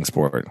sliding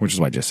sport, which is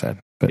what I just said.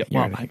 But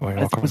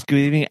I was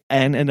giving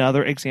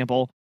another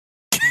example.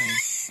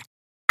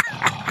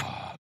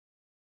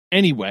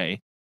 Anyway,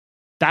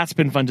 that's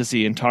been fun to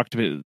see and talk to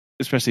it,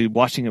 especially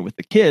watching it with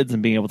the kids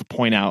and being able to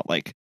point out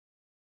like,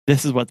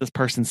 this is what this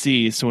person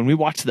sees. So when we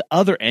watch the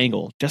other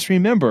angle, just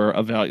remember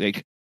about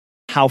like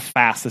how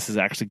fast this is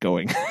actually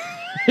going.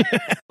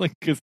 Like,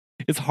 because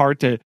it's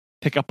hard to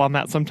pick up on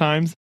that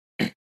sometimes.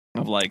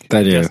 Of like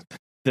that is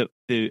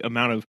the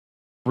amount of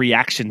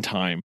reaction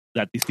time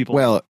that these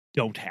people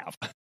don't have.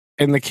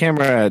 And the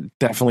camera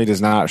definitely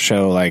does not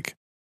show like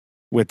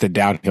with the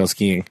downhill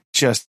skiing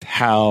just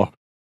how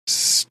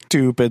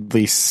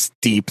stupidly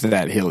steep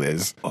that hill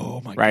is.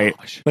 Oh my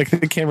gosh. Like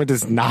the camera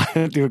does not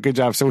do a good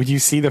job. So when you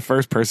see the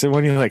first person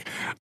one, you're like,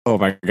 oh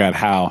my God,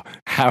 how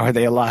are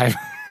they alive?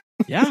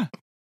 Yeah.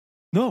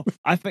 No,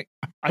 I think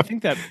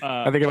that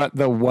I think about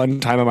the one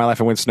time in my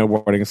life I went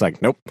snowboarding. It's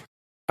like, nope,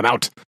 I'm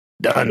out.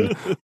 Done.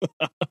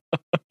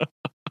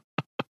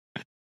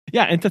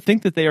 Yeah, and to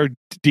think that they are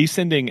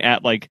descending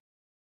at like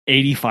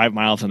 85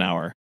 miles an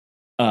hour,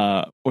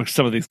 or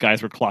some of these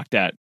guys were clocked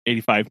at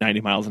 85,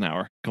 90 miles an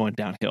hour going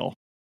downhill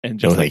and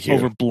just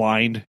over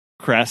blind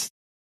crests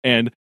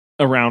and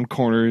around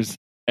corners.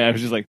 And I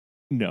was just like,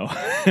 No,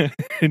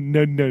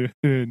 no,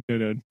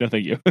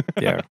 thank you.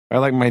 Yeah, I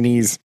like my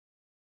knees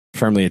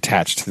firmly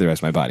attached to the rest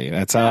of my body.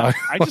 That's how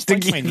I just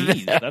like my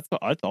knees. That's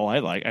all I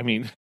like. I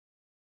mean,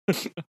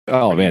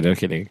 oh man, no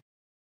kidding.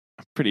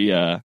 I'm pretty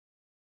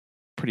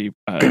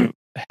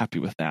happy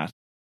with that.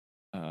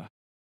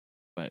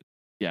 But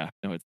yeah,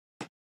 no, it's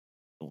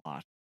a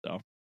lot. So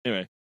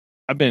anyway,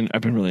 I've been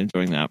really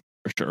enjoying that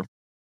for sure.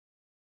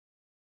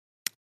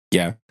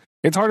 Yeah,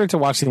 it's harder to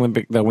watch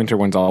the winter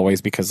ones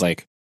always because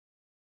like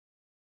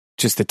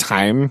just the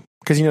time.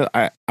 Because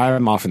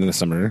I'm off in the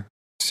summer,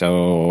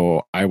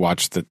 so I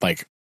watch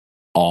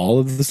all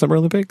of the Summer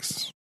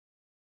Olympics,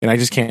 and I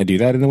just can't do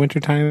that in the winter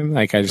time.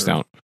 Like I just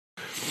don't,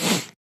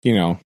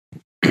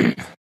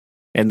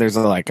 And there's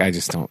I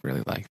just don't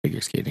really like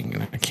figure skating,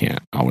 and I can't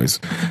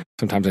always.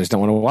 Sometimes I just don't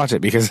want to watch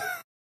it because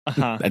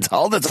that's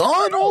all that's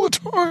on all the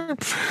time.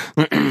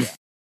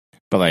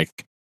 But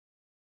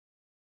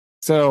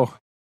so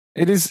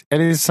it is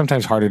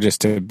sometimes harder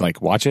just to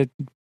watch it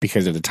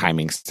because of the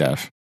timing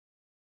stuff.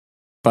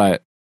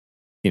 But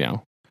I've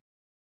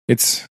been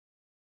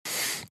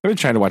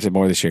trying to watch it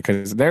more this year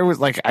because there was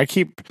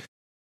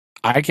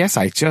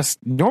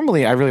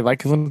normally I really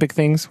like Olympic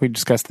things. We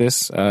discussed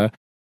this a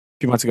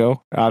few months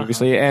ago,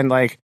 obviously, and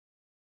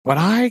but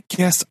I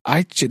guess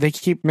they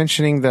keep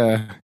mentioning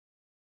the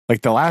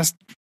last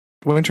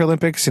Winter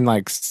Olympics in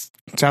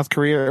South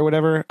Korea or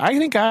whatever. I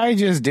think I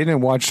just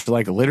didn't watch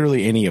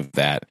literally any of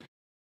that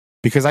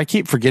because I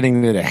keep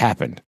forgetting that it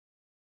happened.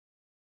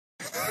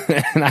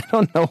 And I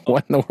don't know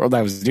what in the world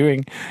I was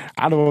doing.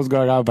 I don't know what was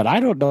going on, but I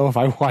don't know if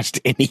I watched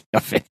any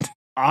of it.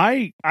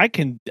 I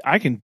can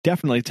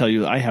definitely tell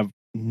you I have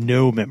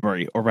no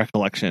memory or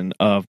recollection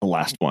of the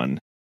last one.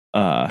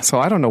 So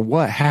I don't know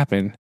what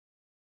happened.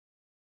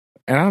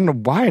 And I don't know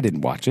why I didn't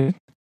watch it.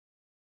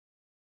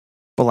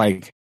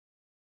 But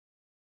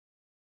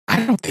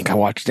I don't think I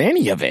watched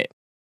any of it.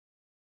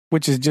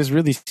 Which is just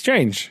really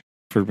strange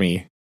for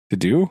me to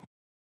do.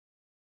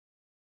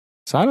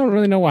 So I don't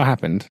really know what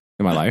happened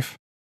in my life.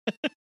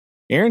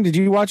 Aaron, did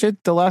you watch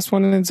it, the last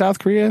one in South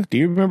Korea? Do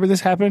you remember this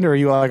happened, or are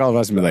you like all of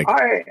us and be like,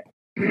 I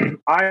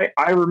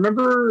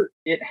remember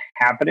it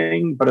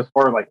happening, but as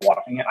far as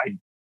watching it, I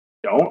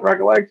don't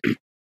recollect.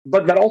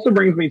 But that also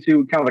brings me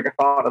to kind of a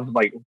thought of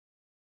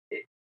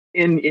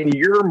in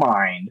your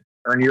mind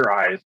or in your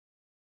eyes,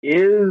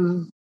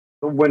 is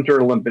the Winter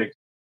Olympics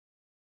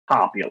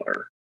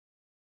popular?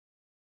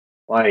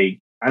 I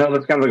know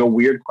that's kind of a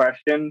weird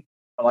question,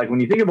 but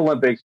when you think of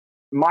Olympics,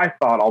 my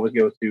thought always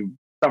goes to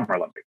Summer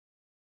Olympics.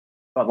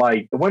 But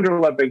the Winter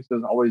Olympics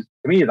is always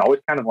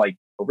kind of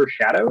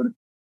overshadowed.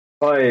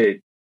 But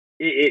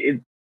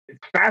it's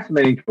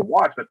fascinating to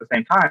watch, but at the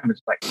same time,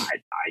 it's I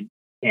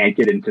can't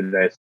get into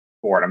this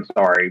sport. I'm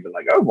sorry, but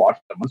watch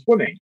someone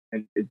swimming,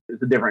 and it's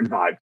a different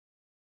vibe.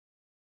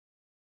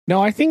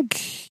 No, I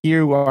think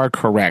you are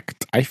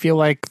correct. I feel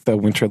like the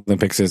Winter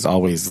Olympics is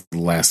always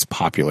less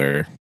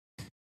popular,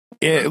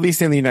 at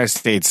least in the United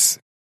States,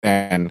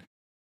 than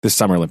the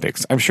Summer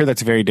Olympics. I'm sure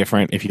that's very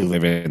different if you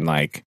live in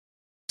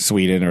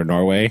Sweden or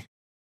Norway,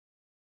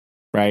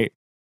 right?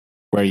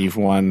 Where you've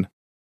won,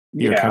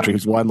 your country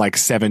who's won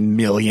 7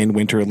 million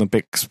Winter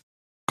Olympics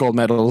gold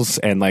medals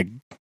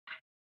and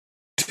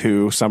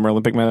 2 Summer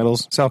Olympic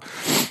medals. So,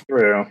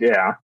 true,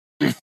 yeah.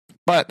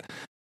 But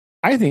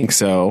I think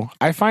so.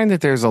 I find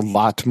that there's a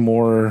lot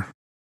more.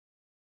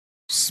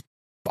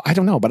 I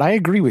don't know, but I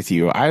agree with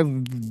you. I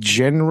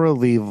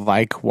generally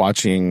like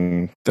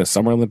watching the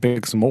Summer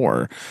Olympics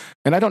more.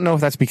 And I don't know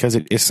if that's because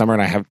it is summer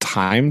and I have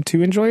time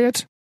to enjoy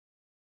it.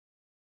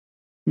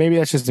 Maybe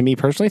that's just a me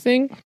personally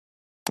thing.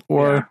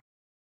 Or,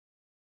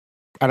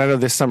 I don't know,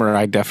 this summer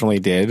I definitely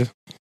did.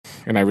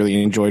 And I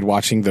really enjoyed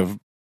watching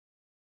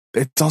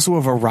it's also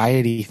a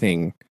variety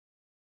thing.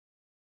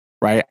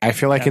 Right? I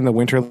feel like in the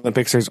Winter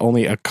Olympics, there's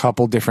only a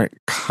couple different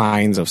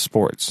kinds of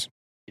sports.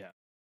 Yeah.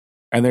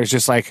 And there's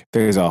just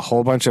there's a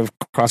whole bunch of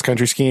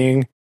cross-country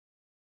skiing.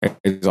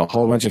 There's a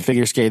whole bunch of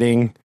figure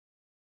skating.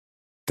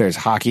 There's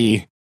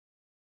hockey.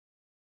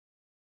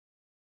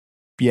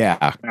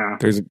 Yeah.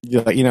 There's,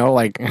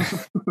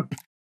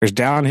 there's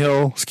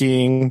downhill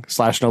skiing /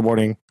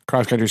 snowboarding,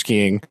 cross-country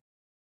skiing.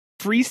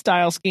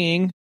 Freestyle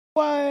skiing.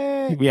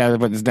 What? Yeah,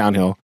 but it's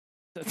downhill.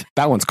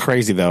 That one's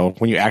crazy though.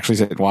 When you actually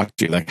sit and watch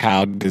it,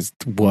 how does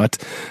what?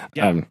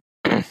 Yeah.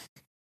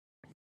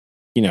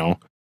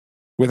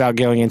 Without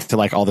going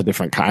into all the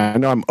different kinds. I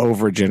know I'm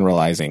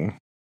overgeneralizing,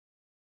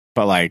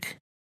 but I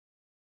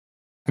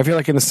feel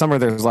in the summer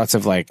there's lots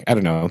of I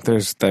don't know.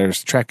 There's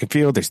track and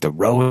field. There's the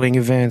rowing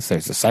events.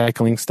 There's the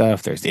cycling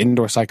stuff. There's the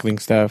indoor cycling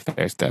stuff.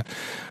 There's the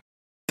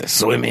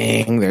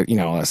swimming. There,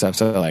 all that stuff.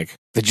 So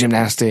the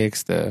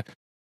gymnastics, the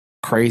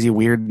crazy,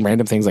 weird,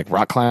 random things like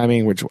rock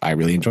climbing, which I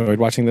really enjoyed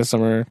watching this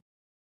summer.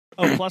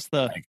 Oh, plus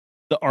the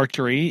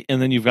archery,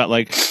 and then you've got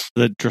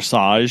the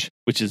dressage,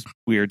 which is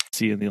weird to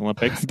see in the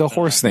Olympics. The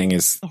horse thing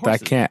is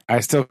I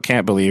still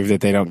can't believe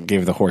that they don't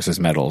give the horses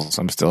medals.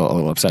 I'm still a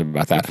little upset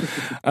about that.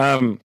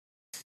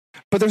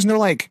 But there's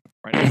no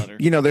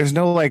there's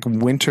no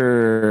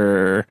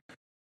winter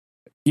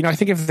I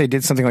think if they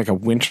did something like a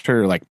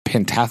winter like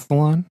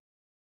pentathlon,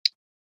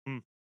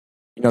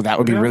 that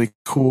would be really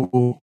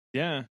cool.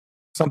 Yeah.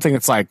 Something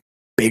that's like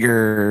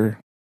bigger,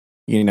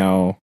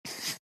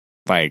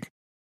 like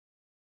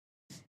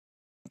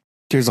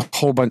there's a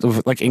whole bunch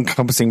of like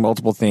encompassing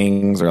multiple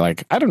things, or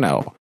like, I don't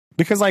know,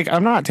 because like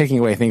I'm not taking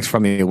away things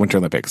from the Winter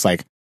Olympics.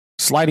 Like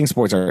sliding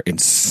sports are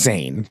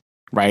insane,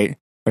 right?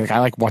 Like I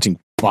like watching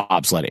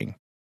bobsledding.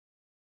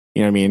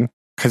 You know what I mean?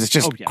 Because it's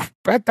just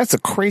that's the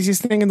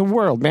craziest thing in the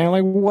world, man.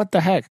 Like what the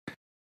heck?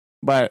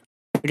 But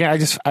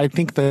again, I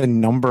think the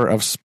number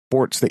of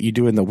sports that you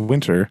do in the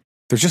winter,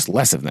 there's just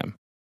less of them.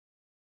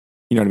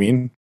 You know what I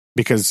mean?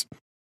 Because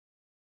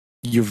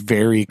you're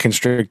very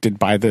constricted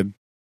by the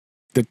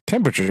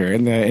temperature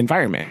and the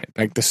environment,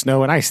 like the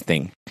snow and ice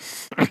thing.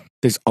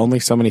 There's only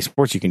so many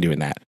sports you can do in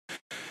that.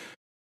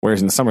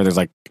 Whereas in the summer, there's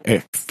like,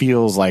 it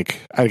feels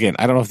like, again,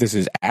 I don't know if this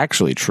is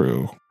actually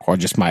true or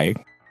just my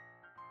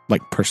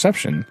like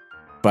perception,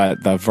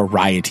 but the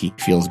variety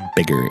feels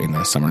bigger in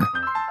the summer.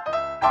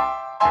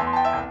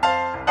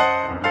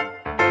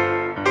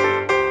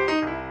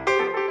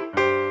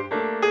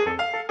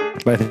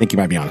 But I think you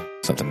might be on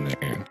something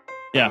there.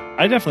 Yeah,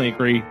 I definitely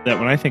agree that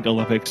when I think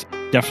Olympics,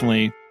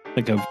 definitely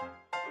think of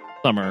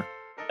summer.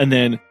 And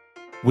then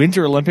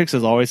Winter Olympics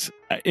is always,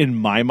 in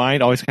my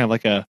mind, always kind of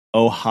like a,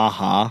 oh, ha,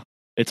 ha.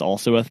 It's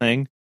also a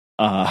thing.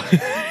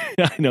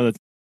 I know that's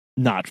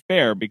not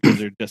fair because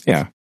they're just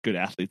good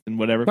athletes and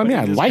whatever. But I mean,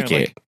 I like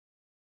it. Like,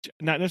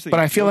 not necessarily.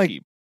 But I feel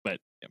jokey, but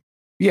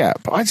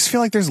but I just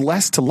feel like there's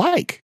less to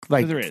like.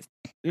 Like there is.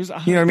 There's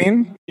you know what I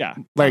mean? Yeah,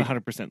 like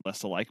 100% less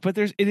to like. But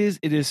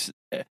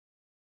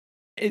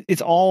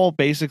it's all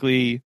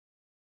basically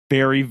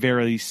very,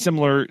 very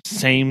similar,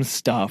 same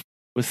stuff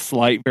with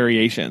slight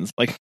variations.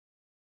 Like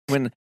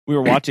when we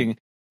were watching,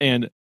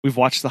 and we've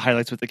watched the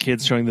highlights with the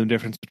kids showing them the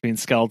difference between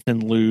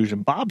skeleton, luge,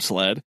 and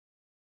bobsled.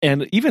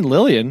 And even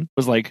Lillian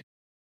was like,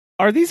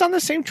 are these on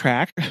the same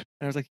track? And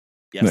I was like,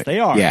 yes, they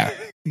are. Yeah.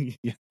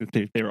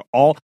 They were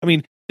all, I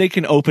mean, they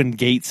can open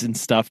gates and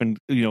stuff. And,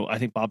 I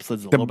think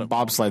bobsled's a little bit.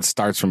 Bobsled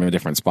starts from a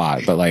different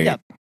spot, but like. Yeah,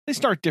 they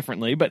start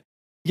differently. But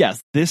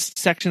yes, this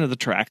section of the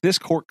track, this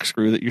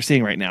corkscrew that you're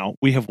seeing right now,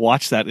 we have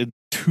watched that in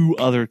 2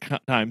 other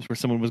times where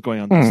someone was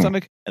going on their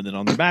stomach and then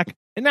on their back.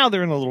 And now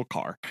they're in a little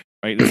car,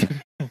 right?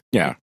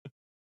 Yeah.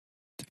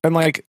 And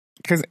like,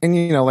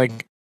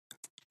 like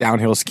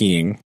downhill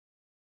skiing,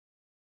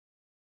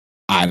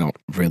 I don't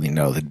really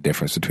know the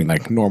difference between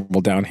like normal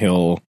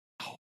downhill,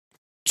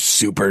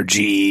 super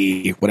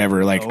G,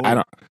 whatever. Like,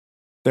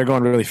 they're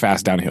going really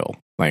fast downhill.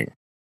 Like,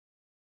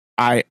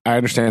 I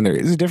understand there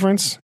is a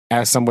difference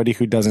as somebody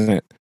who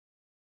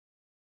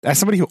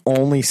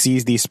only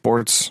sees these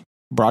sports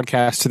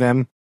broadcast to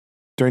them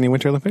during the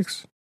Winter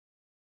Olympics.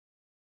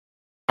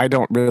 I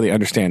don't really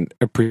understand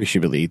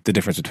appreciably the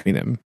difference between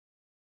them.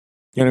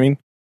 You know what I mean?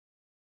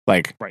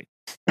 Like, right.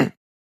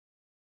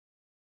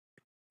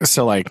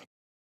 So like,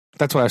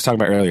 that's what I was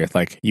talking about earlier.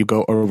 Like, you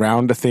go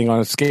around a thing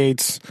on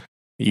skates,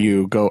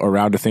 you go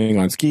around a thing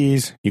on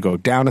skis, you go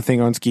down a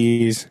thing on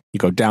skis, you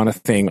go down a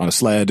thing on a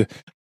sled,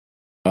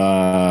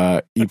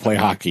 you play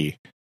hockey.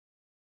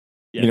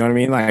 Yeah. You know what I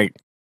mean? Like,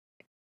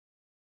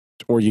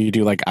 or you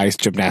do like ice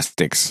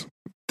gymnastics.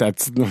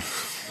 That's the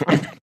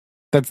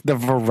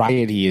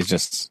variety is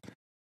just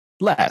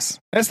less.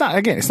 It's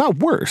not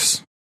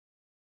worse.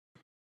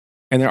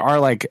 And there are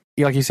like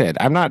you said,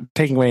 I'm not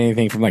taking away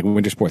anything from like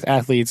winter sports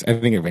athletes. I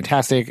think they're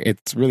fantastic.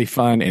 It's really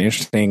fun and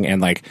interesting.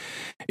 And like,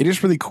 it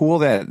is really cool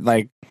that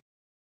like,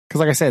 because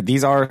like I said,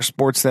 these are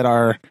sports that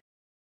are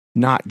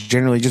not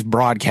generally just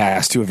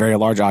broadcast to a very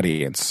large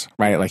audience,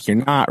 right? Like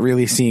you're not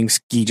really seeing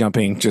ski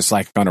jumping just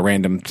like on a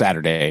random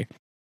Saturday,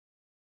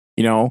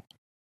 So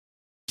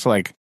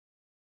like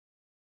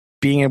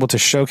being able to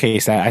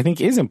showcase that I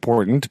think is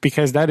important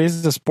because that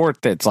is a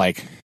sport that's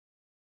like,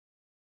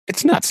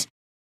 it's nuts.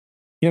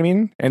 You know what I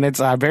mean? And it's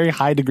a very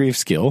high degree of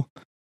skill.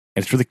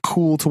 It's really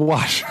cool to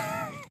watch.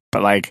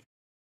 But like,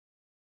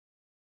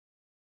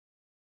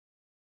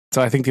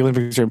 so I think the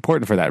Olympics are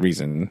important for that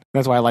reason.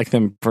 That's why I like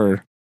them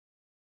for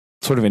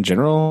sort of in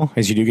general,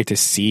 as you do get to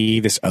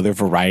see this other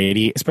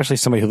variety, especially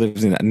somebody who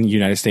lives in the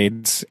United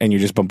States and you're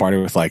just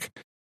bombarded with like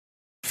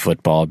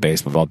football,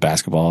 baseball,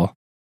 basketball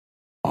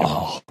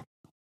all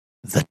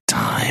the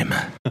time.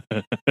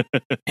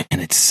 And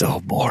it's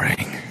so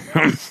boring.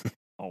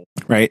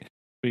 Right?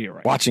 You're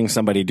right. Watching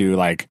somebody do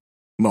like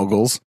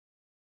moguls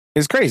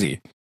is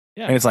crazy.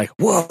 Yeah. And it's like,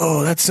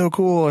 whoa, that's so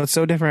cool. It's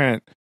so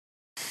different.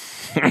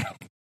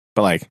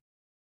 But like,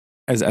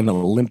 as an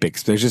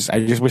Olympics, I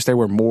just wish there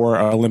were more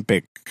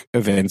Olympic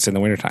events in the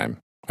wintertime.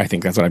 I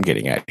think that's what I'm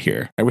getting at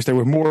here. I wish there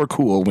were more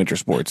cool winter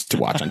sports to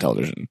watch on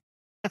television.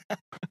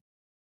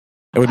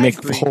 It would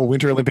make the whole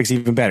Winter Olympics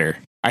even better.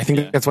 I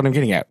think that's what I'm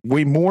getting at.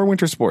 Way more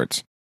winter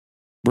sports.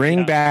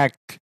 Bring back.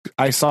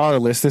 I saw a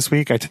list this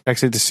week. I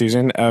texted to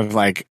Susan of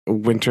like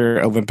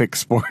winter Olympic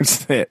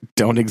sports that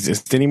don't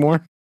exist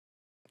anymore,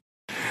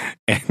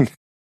 and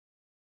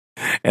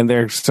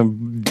there's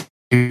some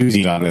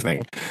doozy on the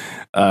thing.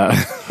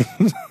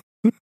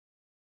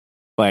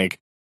 Like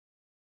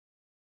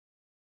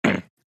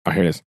Oh,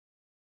 here it is.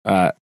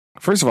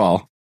 First of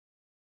all,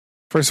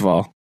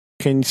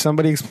 can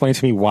somebody explain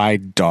to me why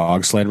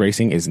dog sled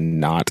racing is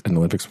not an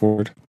Olympic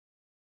sport?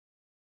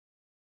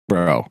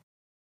 Bro,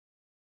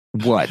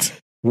 what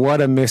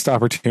a missed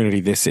opportunity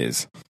this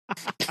is.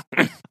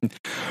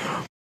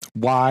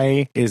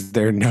 Why is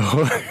there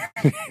no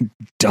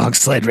dog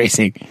sled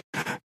racing?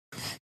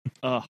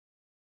 That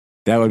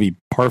would be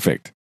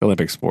perfect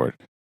Olympic sport.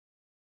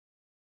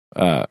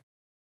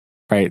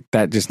 Right?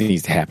 That just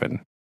needs to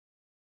happen.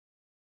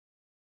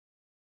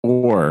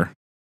 Or,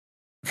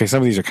 okay, some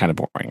of these are kind of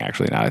boring,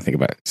 actually, now that I think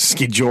about it.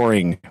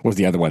 Skijoring was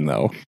the other one,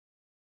 though,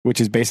 which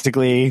is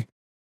basically,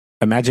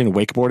 imagine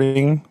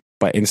wakeboarding,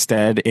 but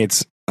instead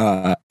it's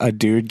a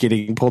dude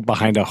getting pulled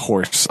behind a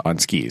horse on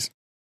skis.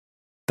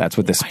 That's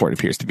what this sport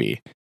appears to be.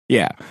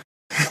 Yeah.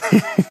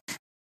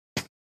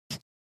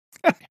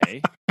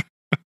 Okay.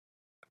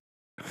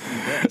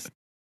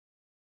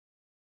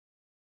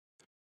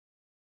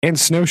 And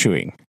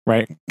snowshoeing,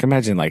 right?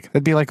 Imagine, like,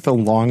 that'd be like the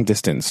long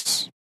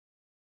distance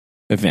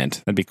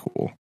event. That'd be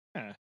cool.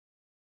 Yeah.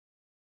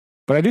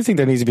 But I do think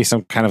there needs to be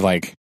some kind of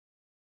like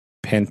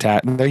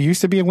there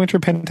used to be a winter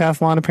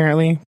pentathlon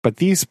apparently, but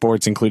these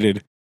sports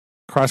included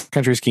cross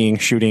country skiing,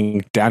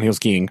 shooting, downhill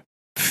skiing,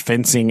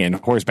 fencing, and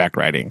horseback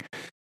riding.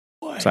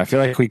 What? So I feel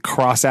like we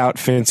cross out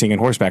fencing and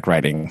horseback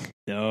riding.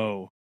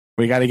 No.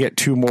 We got to get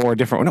two more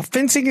different. No,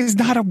 fencing is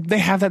not they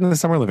have that in the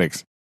Summer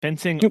Olympics.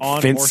 Fencing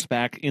on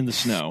horseback in the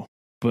snow.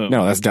 Boom.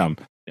 No, that's dumb.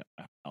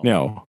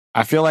 No.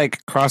 I feel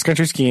like cross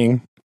country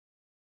skiing,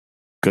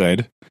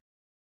 good.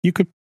 You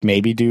could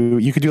do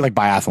like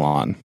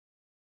biathlon.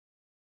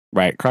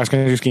 Right? Cross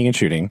country skiing and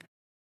shooting.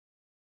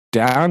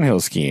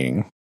 Downhill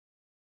skiing.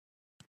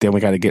 Then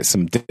we got to get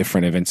some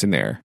different events in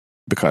there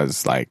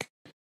because like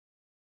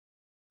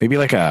maybe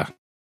like a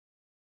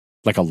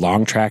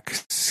long track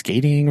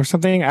skating or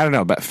something. I don't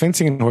know, but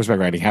fencing and horseback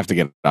riding have to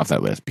get off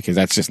that list because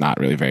that's just not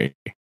very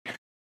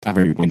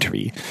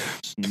wintry.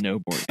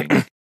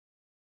 Snowboarding.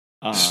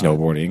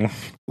 Snowboarding.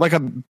 Like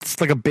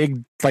a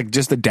big, like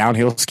just the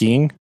downhill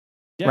skiing,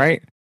 yeah.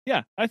 Right?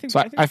 Yeah, I think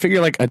so. I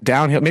figure like a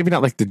downhill, maybe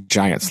not like the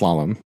giant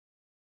slalom.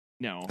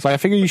 No. So I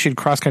figure you should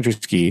cross country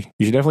ski.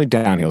 You should definitely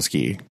downhill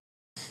ski.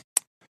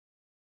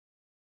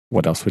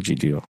 What else would you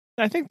do?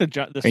 I think the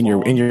giant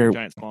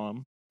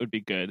slalom would be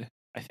good.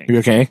 I think. You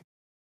okay?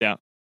 Yeah.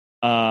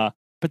 But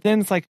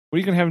then it's like, what are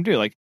you gonna have them do?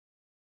 Like,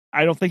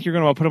 I don't think you're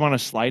gonna put them on a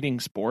sliding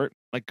sport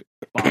like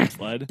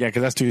bobsled. Yeah,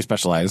 because that's too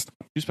specialized.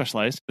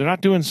 They're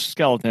not doing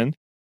skeleton.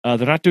 They're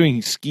not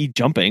doing ski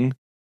jumping.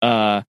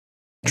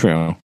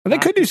 True. But they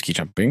could do ski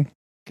jumping. I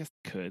guess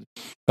they could.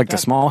 Like the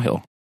small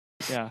hill.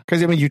 Yeah.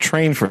 Because I mean, you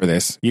train for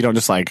this. You don't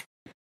just like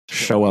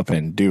show up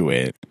and do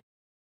it.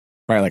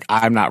 Right? Like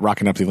I'm not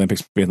rocking up to the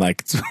Olympics being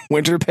like, it's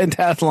winter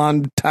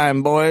pentathlon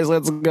time, boys.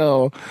 Let's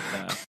go.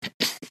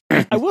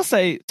 I will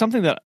say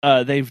something that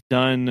they've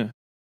done.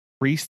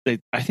 I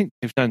think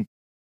they've done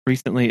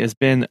recently has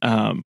been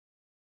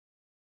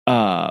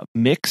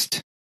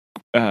mixed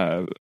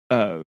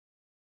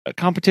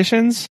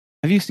competitions.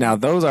 Have you seen? Now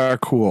those are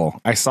cool.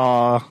 I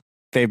saw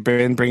they've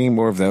been bringing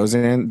more of those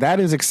in.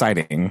 That is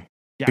exciting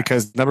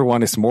because number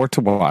one, it's more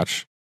to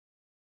watch,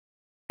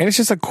 and it's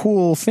just a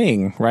cool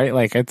thing, right?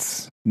 Like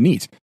it's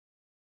neat.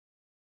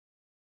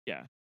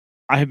 Yeah,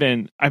 I've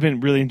been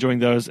really enjoying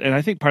those, and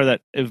I think part of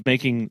that is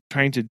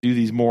trying to do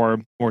these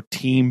more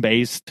team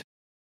based.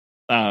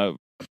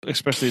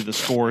 Especially the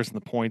scores and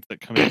the points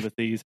that come in with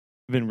these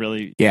have been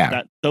really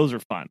those are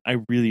fun. I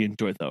really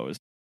enjoy those.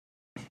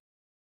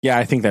 Yeah,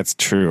 I think that's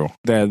true.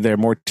 They're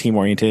more team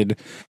oriented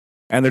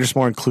and they're just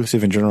more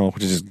inclusive in general,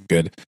 which is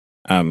good.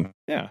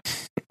 Yeah.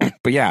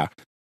 But yeah,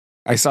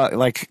 I saw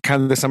like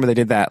kind of this summer they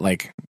did that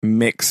like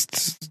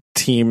mixed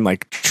team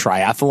like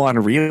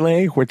triathlon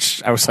relay,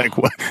 which I was like,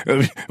 what?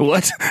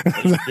 What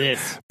is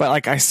this? But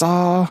like I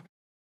saw,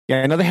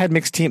 I know they had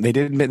mixed team.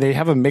 They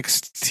have a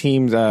mixed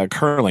team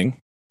curling,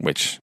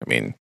 which I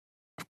mean,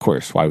 of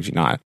course, why would you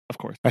not? Of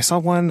course. I saw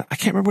one. I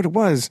can't remember what it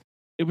was.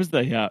 It was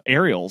the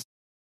aerials.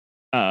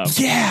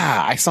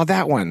 Yeah, I saw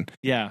that one.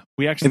 Yeah,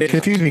 we actually. It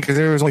confused me because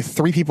there was only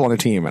 3 people on the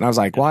team, and I was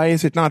like, "Why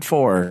is it not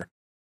 4?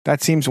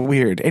 That seems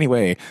weird."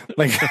 Anyway,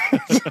 like,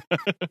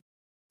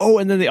 oh,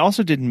 and then they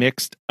also did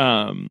mixed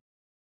jumping,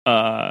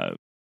 doing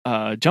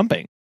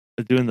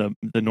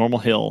the normal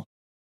hill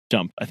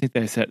jump. I think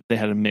they said they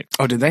had a mix.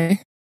 Oh, did they?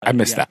 I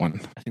missed that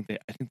one. I think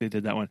they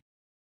did that one.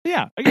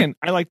 Yeah, again,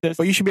 I like this.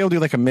 But you should be able to do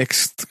like a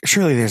mixed.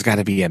 Surely there's got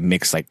to be a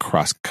mixed like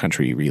cross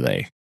country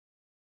relay.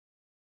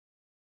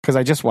 Because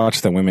I just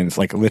watched the women's,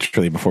 like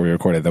literally before we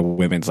recorded, the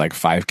women's like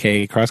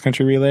 5K cross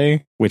country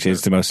relay, which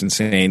is the most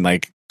insane.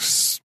 Like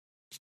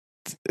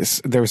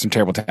there were some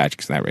terrible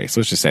tactics in that race.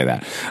 Let's just say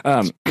that.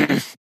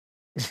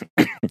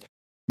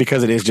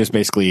 Because it is just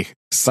basically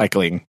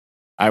cycling.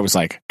 I was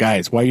like,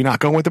 guys, why are you not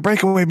going with the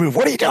breakaway move?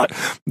 What are you doing?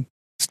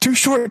 It's too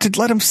short to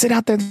let them sit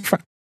out there in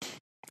front.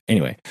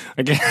 Anyway,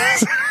 I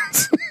guess.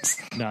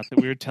 Not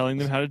that we were telling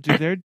them how to do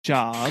their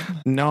job.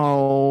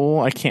 No,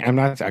 I can't. I'm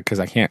not, because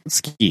I can't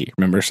ski.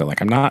 Remember, so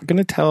like, I'm not going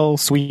to tell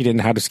Sweden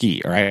how to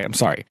ski. All right, I'm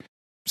sorry.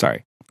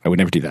 I would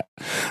never do that.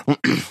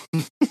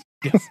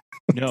 Yes.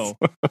 No,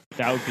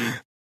 that would be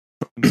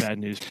some bad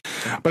news.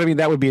 But I mean,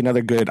 that would be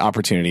another good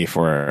opportunity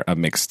for a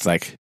mixed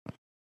like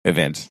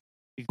event,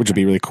 which would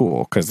be really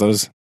cool because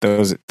those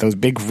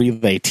big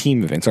relay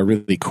team events are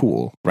really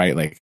cool, right?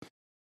 Like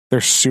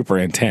they're super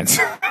intense.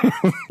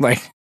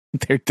 Like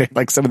they're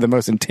like some of the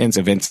most intense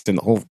events in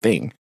the whole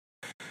thing.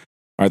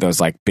 Are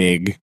those like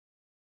big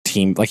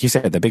team, like you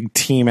said, the big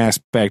team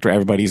aspect where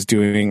everybody's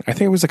doing? I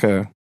think it was like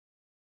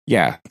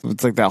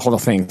it's like that whole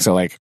thing. So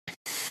like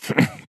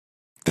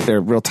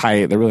they're real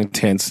tight, they're real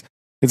intense.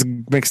 It's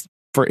mixed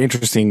for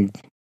interesting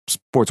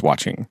sports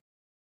watching.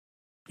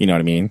 You know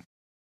what I mean?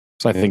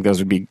 So I think those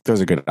are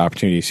good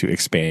opportunities to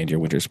expand your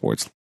winter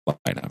sports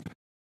lineup.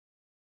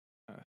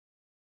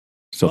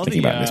 Still thinking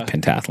about this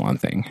pentathlon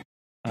thing.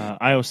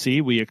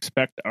 IOC, we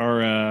expect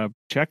our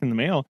check in the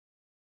mail.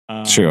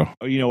 True.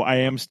 You know, I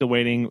am still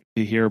waiting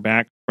to hear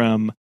back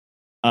from.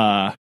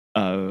 Oh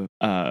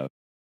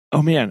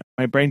man,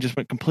 my brain just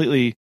went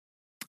completely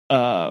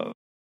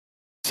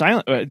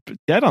silent,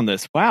 dead on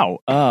this. Wow.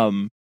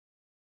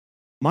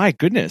 My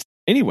goodness.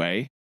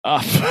 Anyway,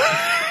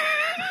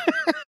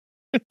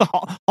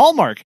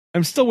 Hallmark.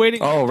 I'm still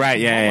waiting. Oh right,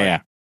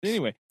 yeah.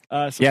 Anyway,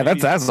 so yeah,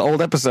 that's an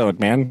old episode,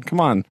 man. Come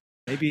on.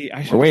 Maybe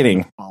I should. We're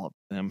waiting. Follow up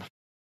them.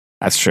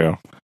 That's true.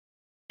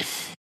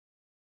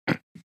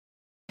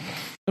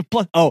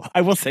 Plus,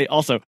 I will say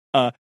also,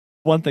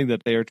 one thing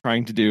that they are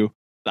trying to do,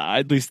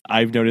 at least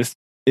I've noticed,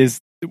 is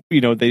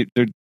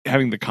they're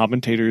having the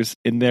commentators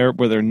in there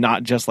where they're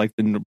not just like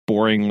the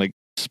boring like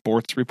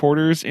sports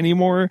reporters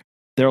anymore.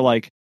 They're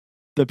like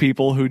the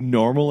people who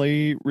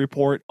normally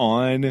report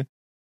on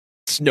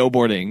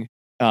snowboarding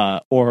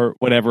or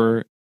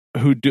whatever,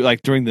 who do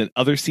like during the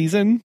other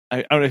season.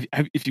 I don't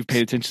know if you've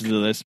paid attention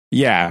to this.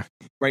 Yeah,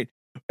 right.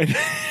 And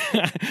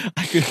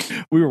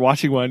we were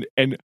watching one,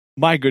 and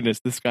my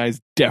goodness, this guy's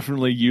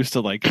definitely used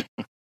to like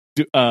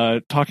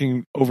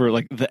talking over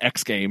like the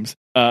X Games,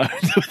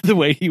 the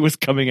way he was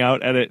coming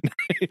out at it,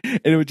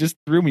 and it just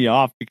threw me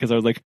off because I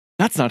was like,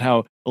 that's not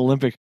how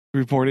Olympic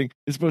reporting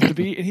is supposed to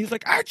be. And he's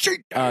like,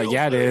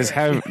 yeah, it is.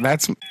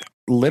 That's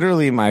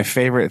literally my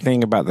favorite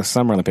thing about the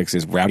Summer Olympics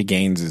is Rowdy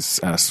Gaines'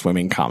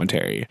 swimming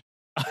commentary,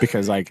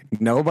 because like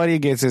nobody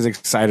gets as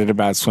excited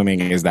about swimming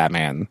as that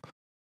man.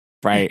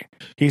 Right,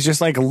 he's just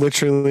like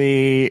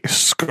literally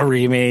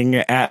screaming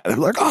at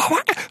like,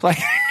 oh, like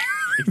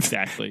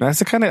exactly.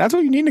 That's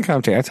what you need in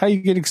commentary. That's how you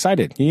get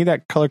excited. You need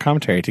that color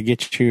commentary to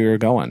get you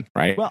going,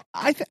 right? Well,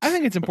 I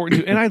think it's important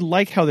too, and I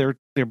like how they're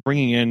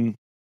bringing in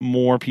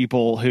more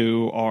people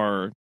who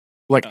are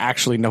like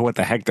actually know what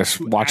the heck they're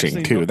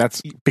watching too.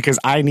 That's because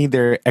I need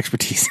their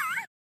expertise.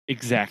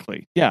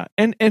 Exactly. Yeah,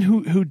 and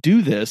who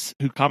do this,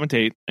 who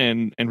commentate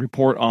and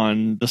report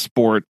on the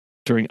sport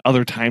during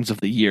other times of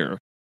the year.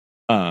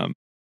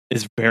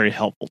 Is very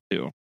helpful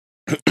too.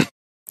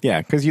 Yeah,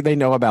 because they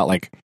know about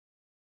like.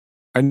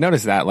 I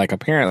noticed that like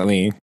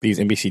apparently these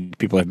NBC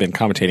people have been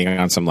commentating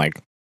on some like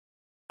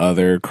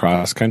other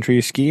cross country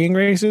skiing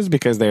races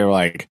because they were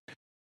like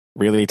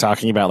really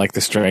talking about like the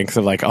strength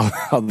of like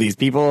all these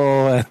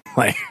people.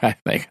 Like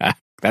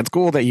that's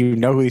cool that you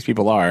know who these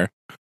people are,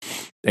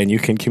 and you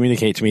can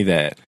communicate to me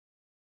that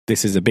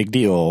this is a big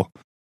deal.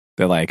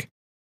 That like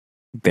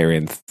they're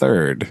in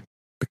third.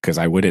 Because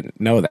I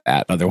wouldn't know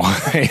that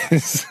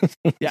otherwise.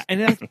 Yeah,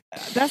 and I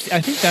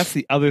think that's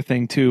the other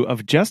thing too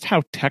of just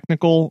how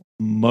technical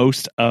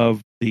most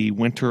of the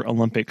Winter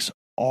Olympics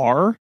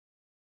are,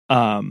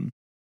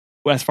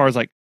 as far as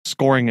like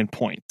scoring and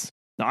points.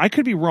 Now I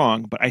could be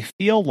wrong, but I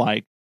feel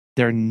like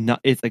they're not.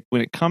 It's like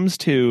when it comes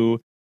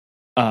to,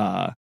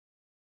 they're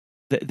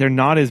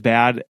not as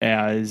bad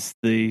as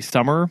the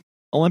Summer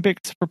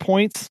Olympics for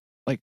points.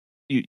 Like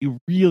you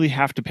really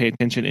have to pay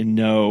attention and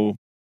know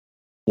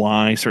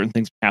why certain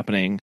things are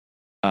happening,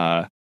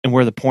 and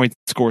where the point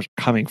scores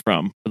are coming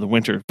from for the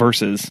winter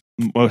versus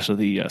most of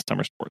the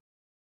summer sports.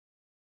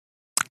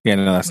 Yeah,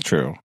 no, that's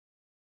true.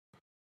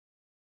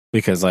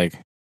 Because like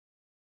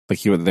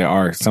there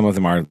are some of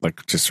them are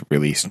like just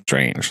really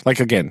strange. Like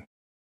again,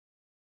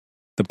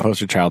 the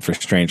poster child for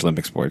strange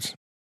Olympic sports,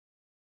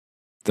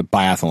 the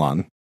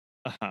biathlon.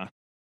 Uh-huh.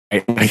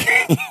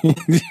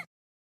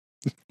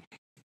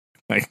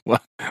 Like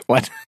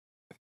what?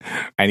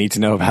 I need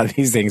to know about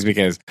these things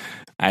because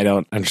I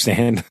don't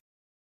understand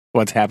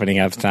what's happening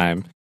at the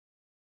time.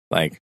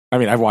 Like, I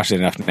mean, I've watched it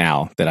enough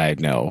now that I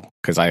know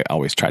because I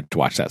always tried to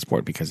watch that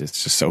sport because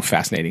it's just so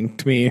fascinating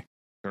to me.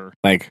 Sure.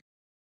 Like,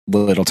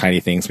 little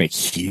tiny things make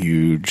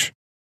huge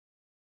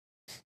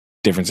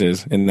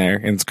differences in there,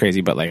 and it's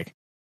crazy. But like,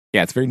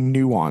 yeah, it's very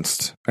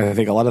nuanced. I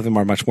think a lot of them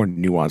are much more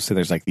nuanced. So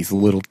there's like these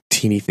little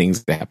teeny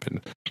things that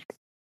happen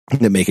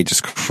that make it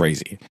just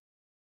crazy.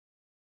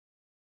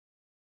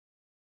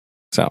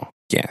 So,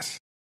 yes.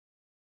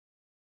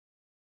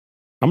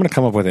 I'm going to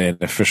come up with an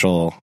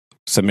official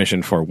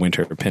submission for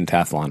Winter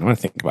Pentathlon. I'm going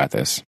to think about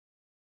this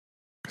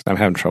because I'm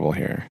having trouble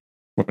here.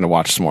 We're going to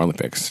watch some more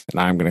Olympics, and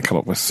I'm going to come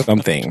up with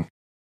something.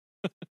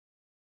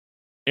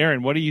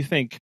 Aaron, what do you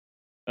think?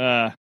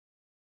 What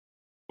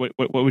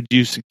would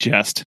you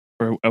suggest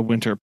for a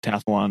winter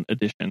pentathlon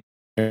edition.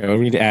 What do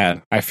we need to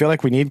add? I feel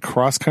like we need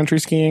cross-country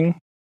skiing,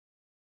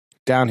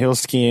 downhill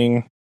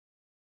skiing,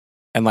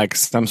 and like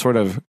some sort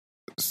of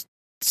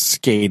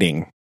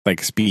skating,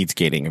 like speed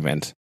skating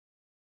event.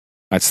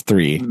 That's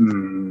 3.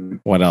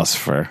 What else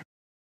for?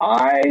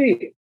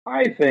 I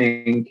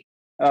think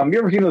you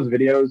ever seen those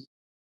videos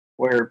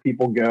where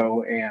people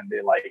go and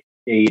they like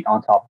skate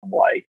on top of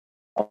like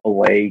a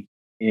lake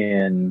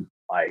in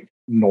like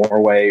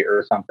Norway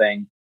or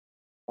something,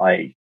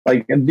 like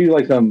and do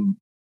like some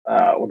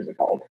what is it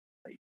called,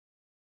 like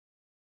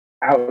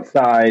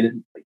outside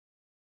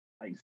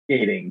like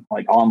skating,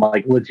 like on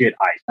like legit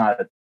ice, not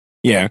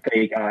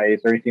fake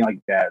ice or anything like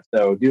that.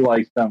 So do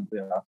like some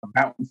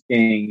mountain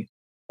skiing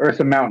or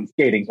some mountain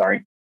skating,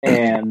 sorry,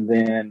 and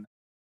then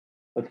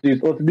let's do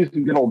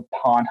some good old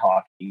pond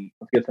hockey.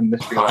 Let's get some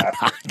mystery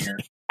laughter in here,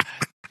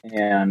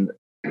 and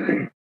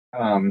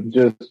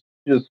just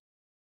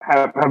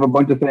have a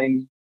bunch of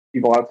things,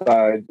 people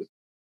outside, just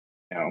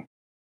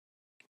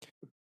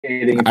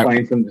skating and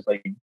playing some just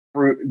like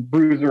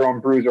bruiser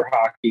on bruiser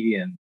hockey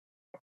and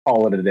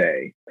call it a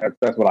day.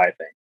 That's what I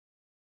think.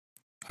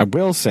 I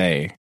will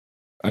say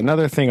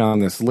another thing on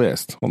this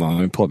list. Hold on,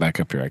 let me pull it back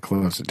up here. I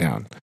closed it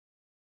down.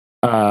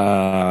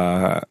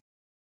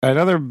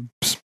 Another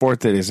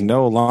sport that is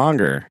no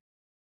longer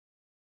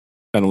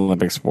an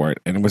Olympic sport,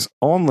 and it was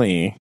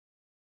only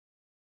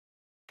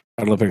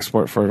an Olympic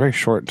sport for a very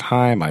short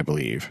time, I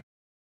believe.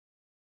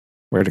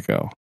 Where'd it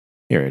go?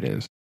 Here it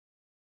is.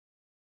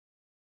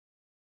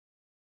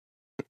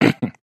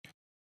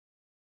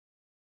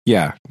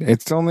 Yeah,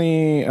 it's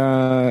only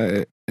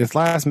its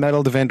last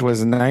medaled event was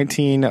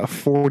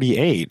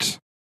 1948.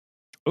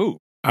 Ooh.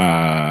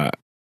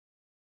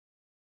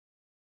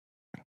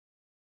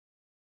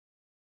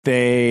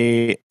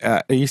 It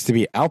used to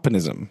be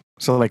alpinism,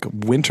 so like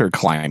winter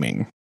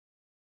climbing.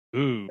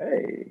 Ooh.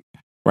 Hey.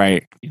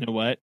 Right. You know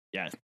what?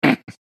 Yes.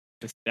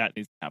 That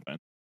needs to happen.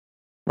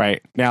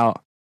 Right.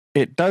 Now,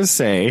 it does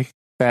say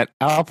that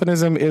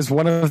alpinism is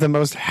one of the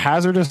most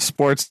hazardous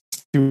sports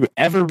to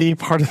ever be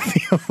part of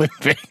the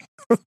Olympics.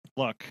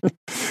 Look.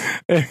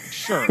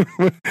 Sure.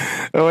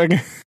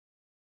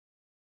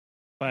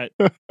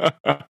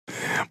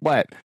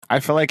 But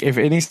I feel like if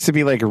it needs to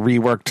be like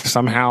reworked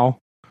somehow,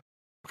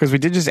 because we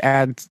did just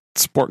add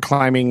sport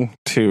climbing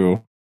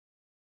to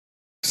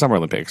Summer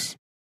Olympics.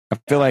 I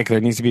feel like there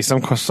needs to be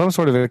some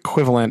sort of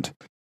equivalent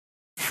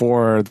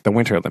for the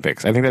Winter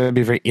Olympics. I think that would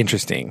be very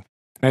interesting.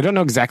 And I don't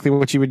know exactly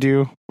what you would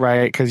do,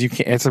 right? Because you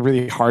can't. It's a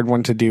really hard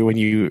one to do when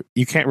you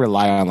can't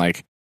rely on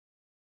like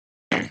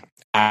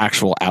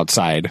actual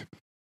outside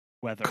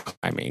weather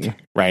climbing,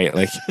 right?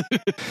 Like,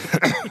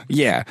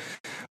 yeah,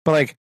 but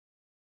like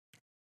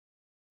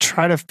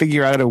try to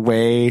figure out a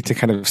way to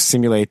kind of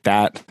simulate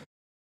that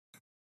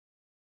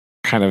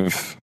kind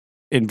of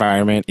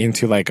environment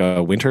into like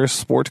a winter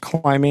sport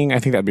climbing. I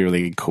think that'd be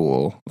really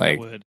cool. Like,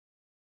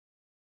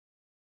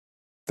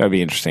 that'd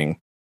be interesting.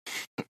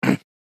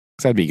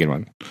 That'd be a good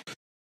one.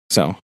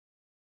 So,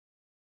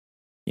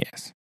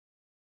 yes.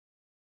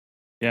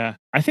 Yeah,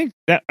 I think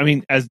that. I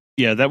mean,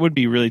 that would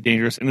be really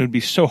dangerous, and it would be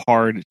so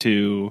hard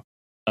to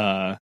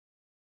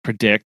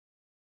predict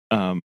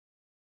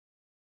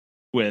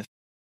with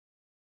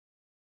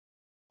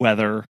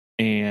weather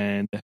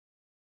and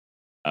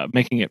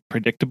making it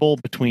predictable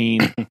between.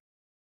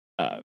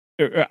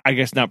 I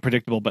guess not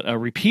predictable, but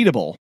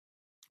repeatable.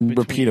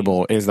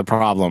 Repeatable is the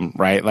problem,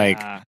 right? Like,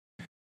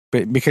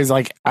 but because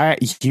like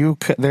you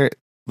could there.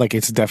 Like,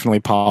 it's definitely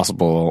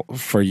possible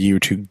for you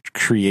to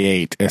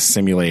create a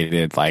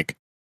simulated like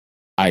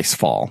ice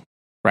fall,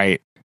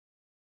 right?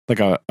 Like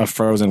a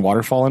frozen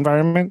waterfall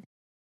environment.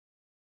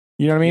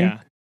 You know what I mean?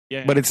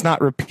 Yeah. But it's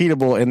not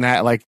repeatable in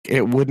that like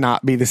it would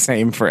not be the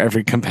same for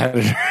every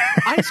competitor.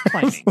 Ice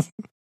climbing.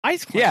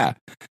 Yeah.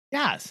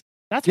 Yes.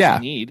 That's what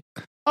we need.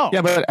 Oh.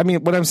 Yeah, but I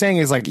mean, what I'm saying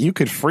is like I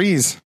could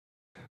freeze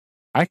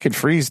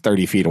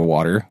 30 feet of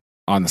water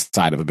on the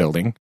side of a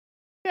building.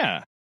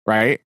 Yeah.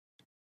 Right?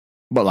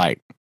 But like,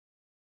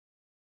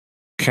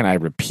 can I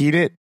repeat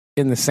it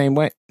in the same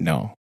way?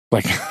 No.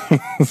 Like,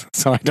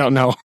 so I don't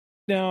know.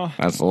 No.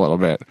 That's a little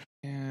bit.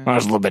 Yeah.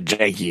 That's a little bit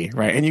janky,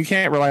 right? And you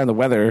can't rely on the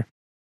weather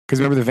because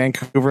remember the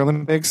Vancouver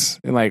Olympics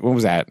and like what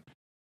was that?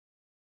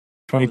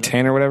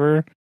 2010 or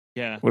whatever.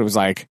 Yeah. What it was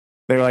like.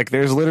 They were like,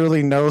 there's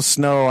literally no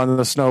snow on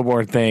the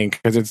snowboard thing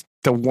because it's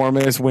the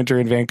warmest winter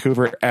in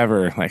Vancouver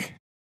ever. Like,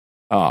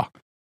 oh,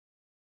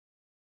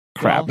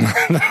 crap.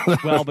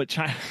 Well, but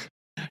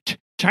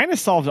China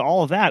solved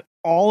all of that.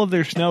 All of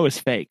their snow is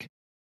fake.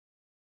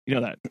 You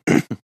know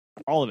that.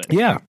 All of it.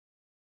 Yeah.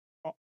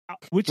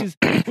 Which is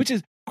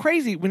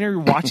crazy when you're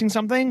watching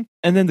something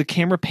and then the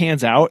camera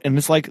pans out and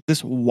it's like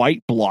this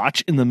white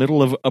blotch in the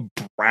middle of a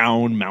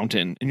brown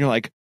mountain. And you're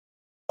like,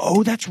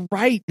 oh, that's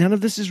right. None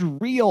of this is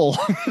real.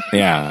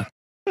 Yeah.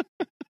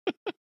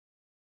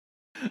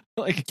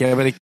 Like, yeah,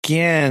 but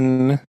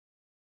again,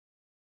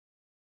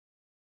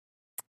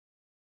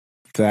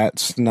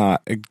 that's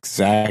not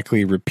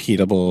exactly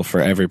repeatable for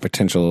every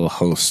potential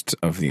host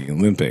of the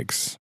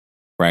Olympics,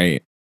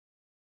 right?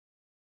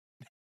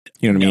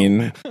 You know what I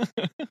mean?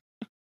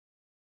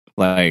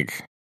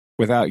 like,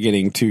 without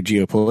getting too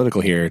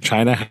geopolitical here,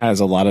 China has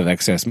a lot of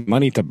excess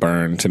money to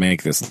burn to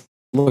make this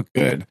look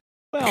good,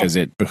 because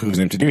it behooves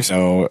them to do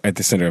so at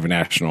the center of a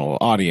national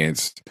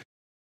audience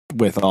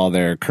with all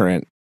their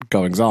current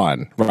goings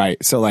on,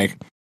 right? So, like,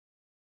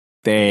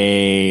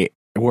 they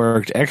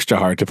worked extra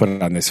hard to put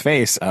it on this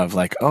face of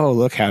like, oh,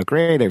 look how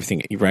great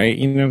everything, right?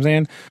 You know what I'm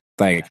saying?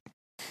 Like,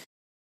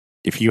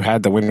 if you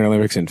had the Winter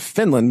Olympics in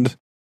Finland,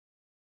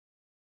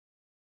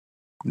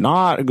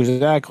 not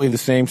exactly the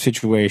same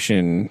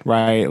situation,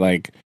 right?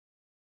 Like,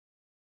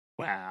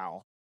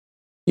 wow,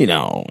 you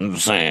know what I'm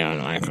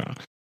saying? Like,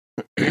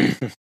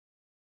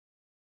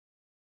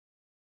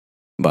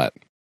 but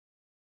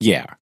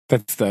yeah,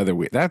 that's the other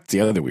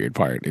weird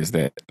part, is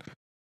that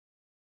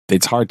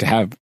it's hard to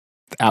have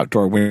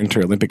outdoor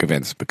Winter Olympic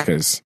events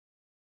because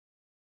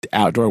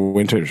outdoor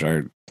winters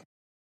are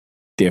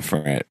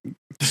different.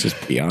 Let's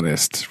just be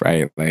honest,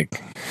 right?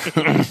 Like,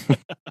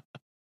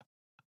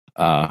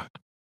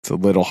 it's a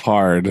little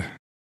hard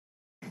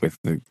with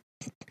the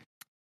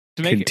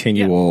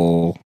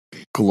continual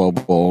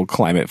global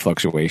climate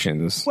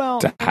fluctuations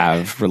to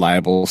have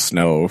reliable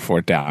snow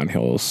for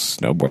downhill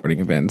snowboarding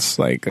events.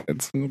 Like,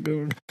 it's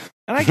good.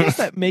 And I guess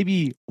that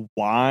maybe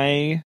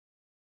why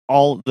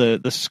all the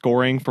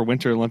scoring for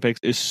Winter Olympics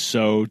is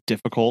so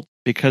difficult,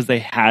 because they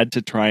had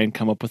to try and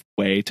come up with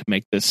a way to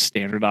make this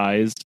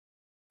standardized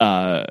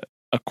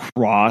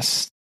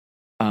across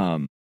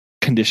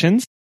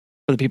conditions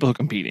for the people who are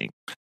competing.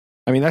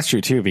 I mean, that's true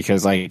too,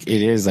 because like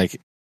it is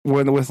like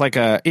with like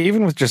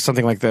even with just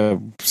something like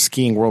the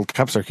skiing World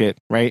Cup circuit,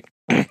 right?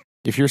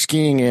 If you're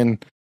skiing in,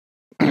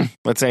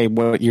 let's say,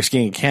 you're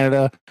skiing in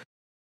Canada,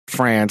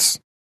 France,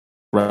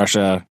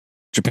 Russia,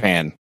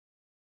 Japan.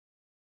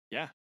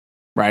 Yeah.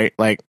 Right?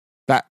 Like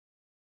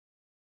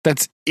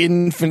that's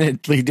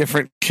infinitely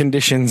different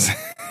conditions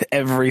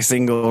every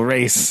single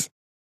race,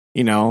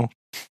 you know?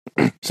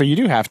 So you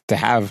do have to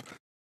have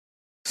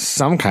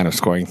some kind of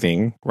scoring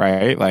thing,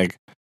 right? Like,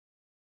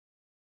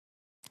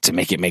 to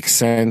make it make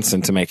sense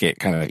and to make it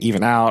kind of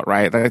even out,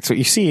 right? That's what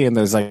you see, and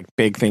there's like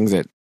big things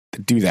that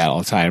do that all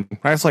the time,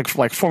 right? It's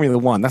like Formula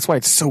One. That's why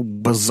it's so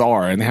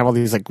bizarre, and they have all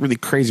these like really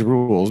crazy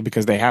rules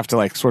because they have to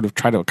like sort of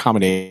try to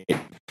accommodate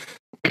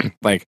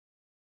like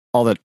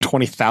all the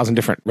 20,000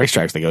 different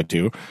racetracks they go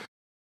to.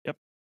 Yep.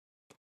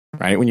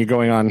 Right? When you're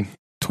going on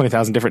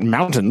 20,000 different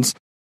mountains,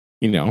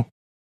 you know,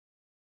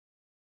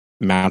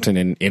 mountain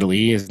in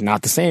Italy is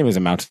not the same as a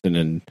mountain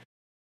in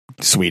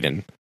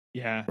Sweden.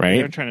 Yeah. Right?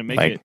 They're trying to make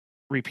it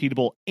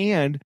repeatable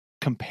and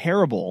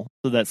comparable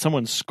so that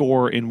someone's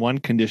score in one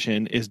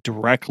condition is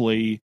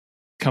directly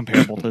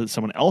comparable to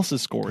someone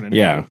else's score in another.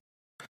 Yeah.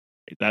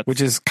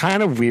 Which is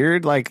kind of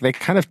weird. Like, they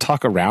kind of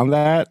talk around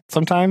that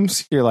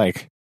sometimes. You're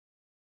like,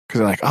 because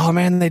they're like, oh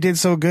man, they did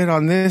so good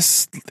on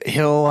this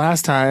hill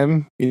last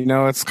time. You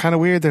know, it's kind of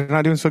weird they're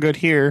not doing so good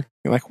here.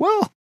 You're like,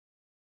 well,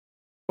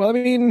 I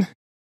mean,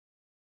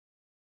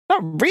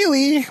 not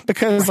really,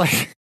 because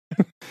like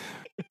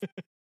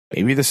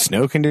maybe the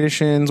snow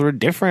conditions were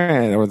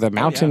different, or the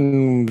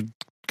mountain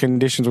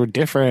conditions were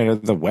different, or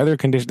the weather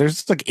conditions.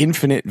 There's like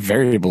infinite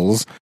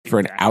variables for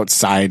an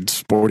outside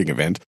sporting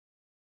event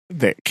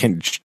that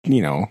can,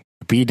 you know,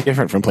 be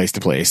different from place to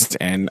place,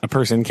 and a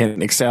person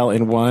can excel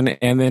in one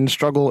and then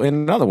struggle in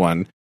another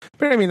one.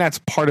 But I mean, that's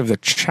part of the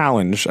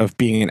challenge of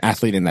being an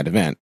athlete in that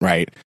event,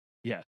 right?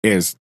 Yeah.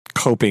 Is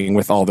coping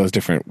with all those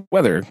different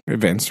weather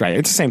events, right?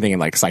 It's the same thing in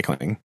like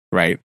cycling,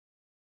 right?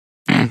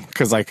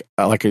 Because like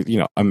you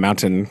know, a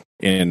mountain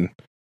in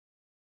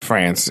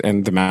France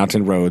and the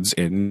mountain roads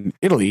in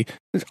Italy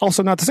is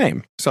also not the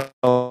same. So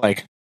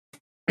like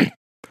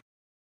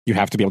you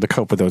have to be able to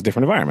cope with those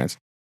different environments.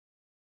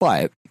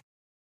 But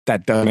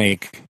that does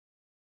make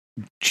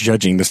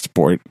judging the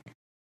sport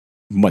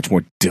much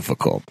more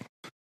difficult.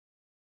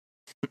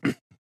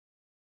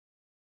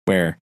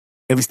 Where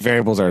at least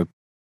variables are,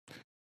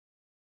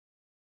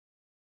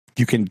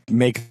 you can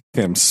make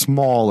them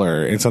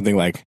smaller in something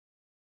like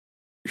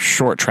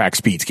short track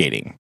speed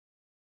skating,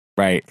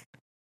 right?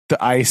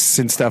 The ice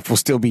and stuff will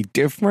still be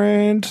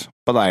different,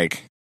 but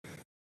like,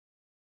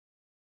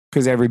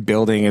 because every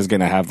building is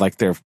going to have like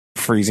their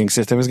freezing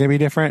system is going to be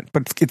different,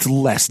 but it's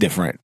less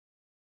different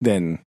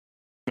than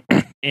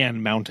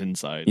and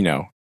mountainside, you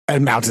know,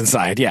 and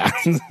mountainside. Yeah.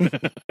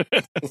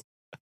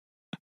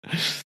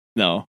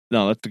 No,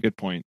 that's a good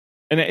point.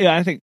 And yeah,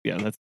 I think,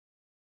 that's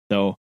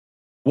so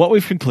what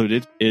we've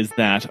concluded is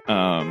that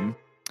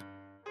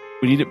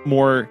we need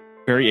more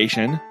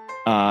variation,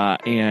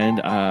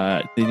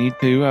 and they need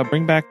to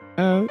bring back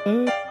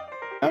mountain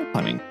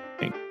climbing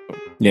thing.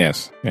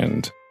 Yes,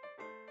 and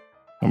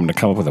I'm going to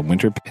come up with a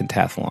winter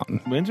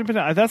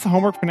pentathlon. That's the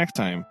homework for next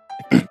time.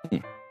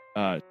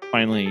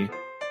 Finally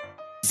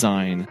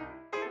design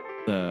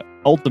the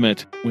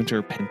ultimate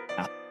winter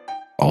pentathlon.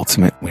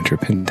 Ultimate winter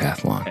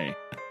pentathlon. Okay,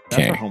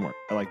 that's our homework.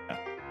 I like that.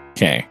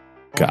 Okay,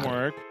 got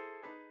homework.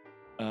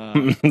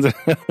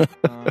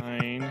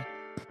 Design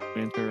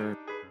winter.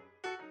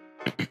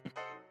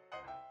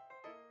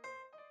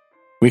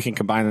 We can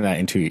combine that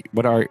into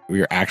what are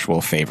your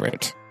actual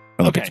favorite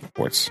Olympic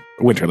sports,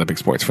 Winter Olympic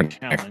sports for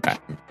Challenge. next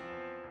time.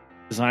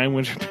 Design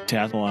Winter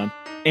Pentathlon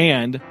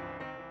and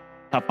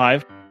top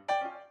 5.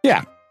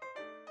 Yeah.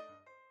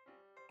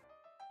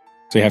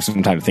 So you have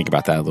some time to think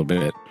about that a little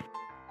bit.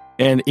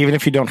 And even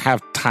if you don't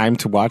have time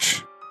to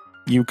watch,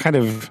 you kind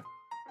of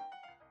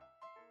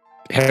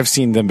have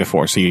seen them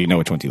before, so you know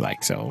which ones you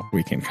like. So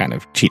we can kind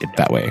of cheat it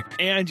that way.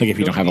 And like if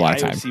you don't have a lot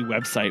of time. IOC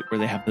website where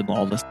they have them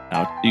all listed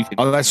out. You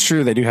can, That's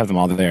true. They do have them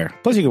all there.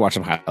 Plus, you can watch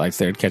some highlights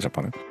there and catch up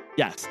on it.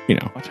 yes. You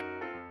know.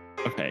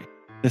 Okay.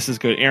 This is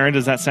good. Aaron,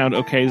 does that sound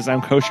okay? Does that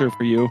sound kosher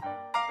for you?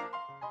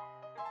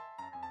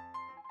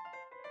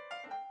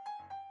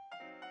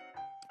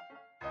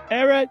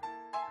 Aaron!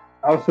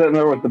 I was sitting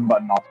there with the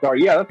button off.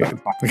 Sorry. Yeah,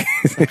 that's fine.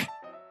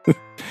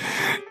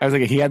 I was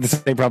like, he had the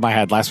same problem I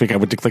had last week. I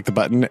went to click the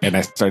button and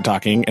I started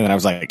talking, and then I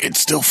was like, it's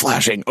still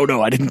flashing. Oh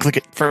no, I didn't click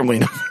it firmly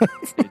enough.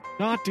 Did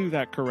not do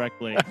that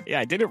correctly. Yeah,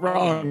 I did it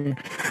wrong.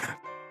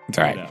 It's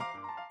all right. No.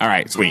 All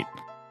right, sweet.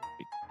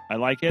 I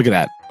like it. Look at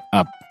that.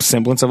 A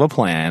semblance of a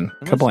plan.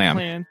 Semblance of Kablam.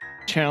 plan,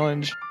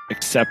 challenge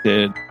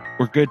accepted.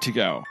 We're good to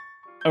go.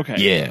 Okay.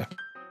 Yeah.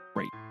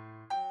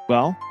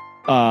 Well,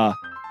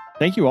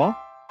 thank you all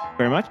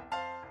very much.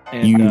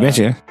 And, You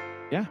betcha.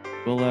 Yeah,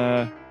 we'll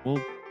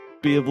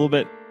be a little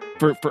bit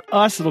for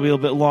us. It'll be a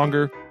little bit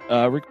longer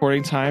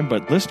recording time,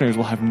 but listeners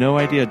will have no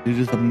idea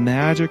due to the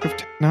magic of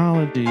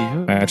technology.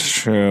 That's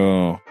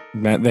true.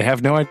 They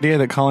have no idea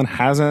that Colin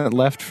hasn't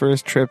left for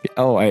his trip.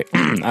 Oh, yeah.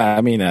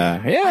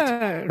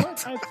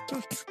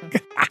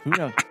 Who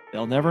knows?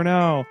 They'll never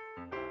know.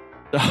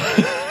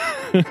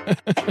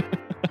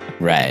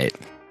 Right.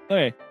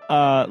 Okay.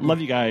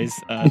 Love you guys.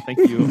 Thank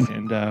you,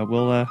 and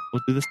we'll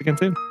do this again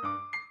soon.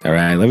 All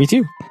right. Love you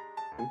too.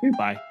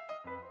 Bye.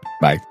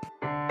 Bye.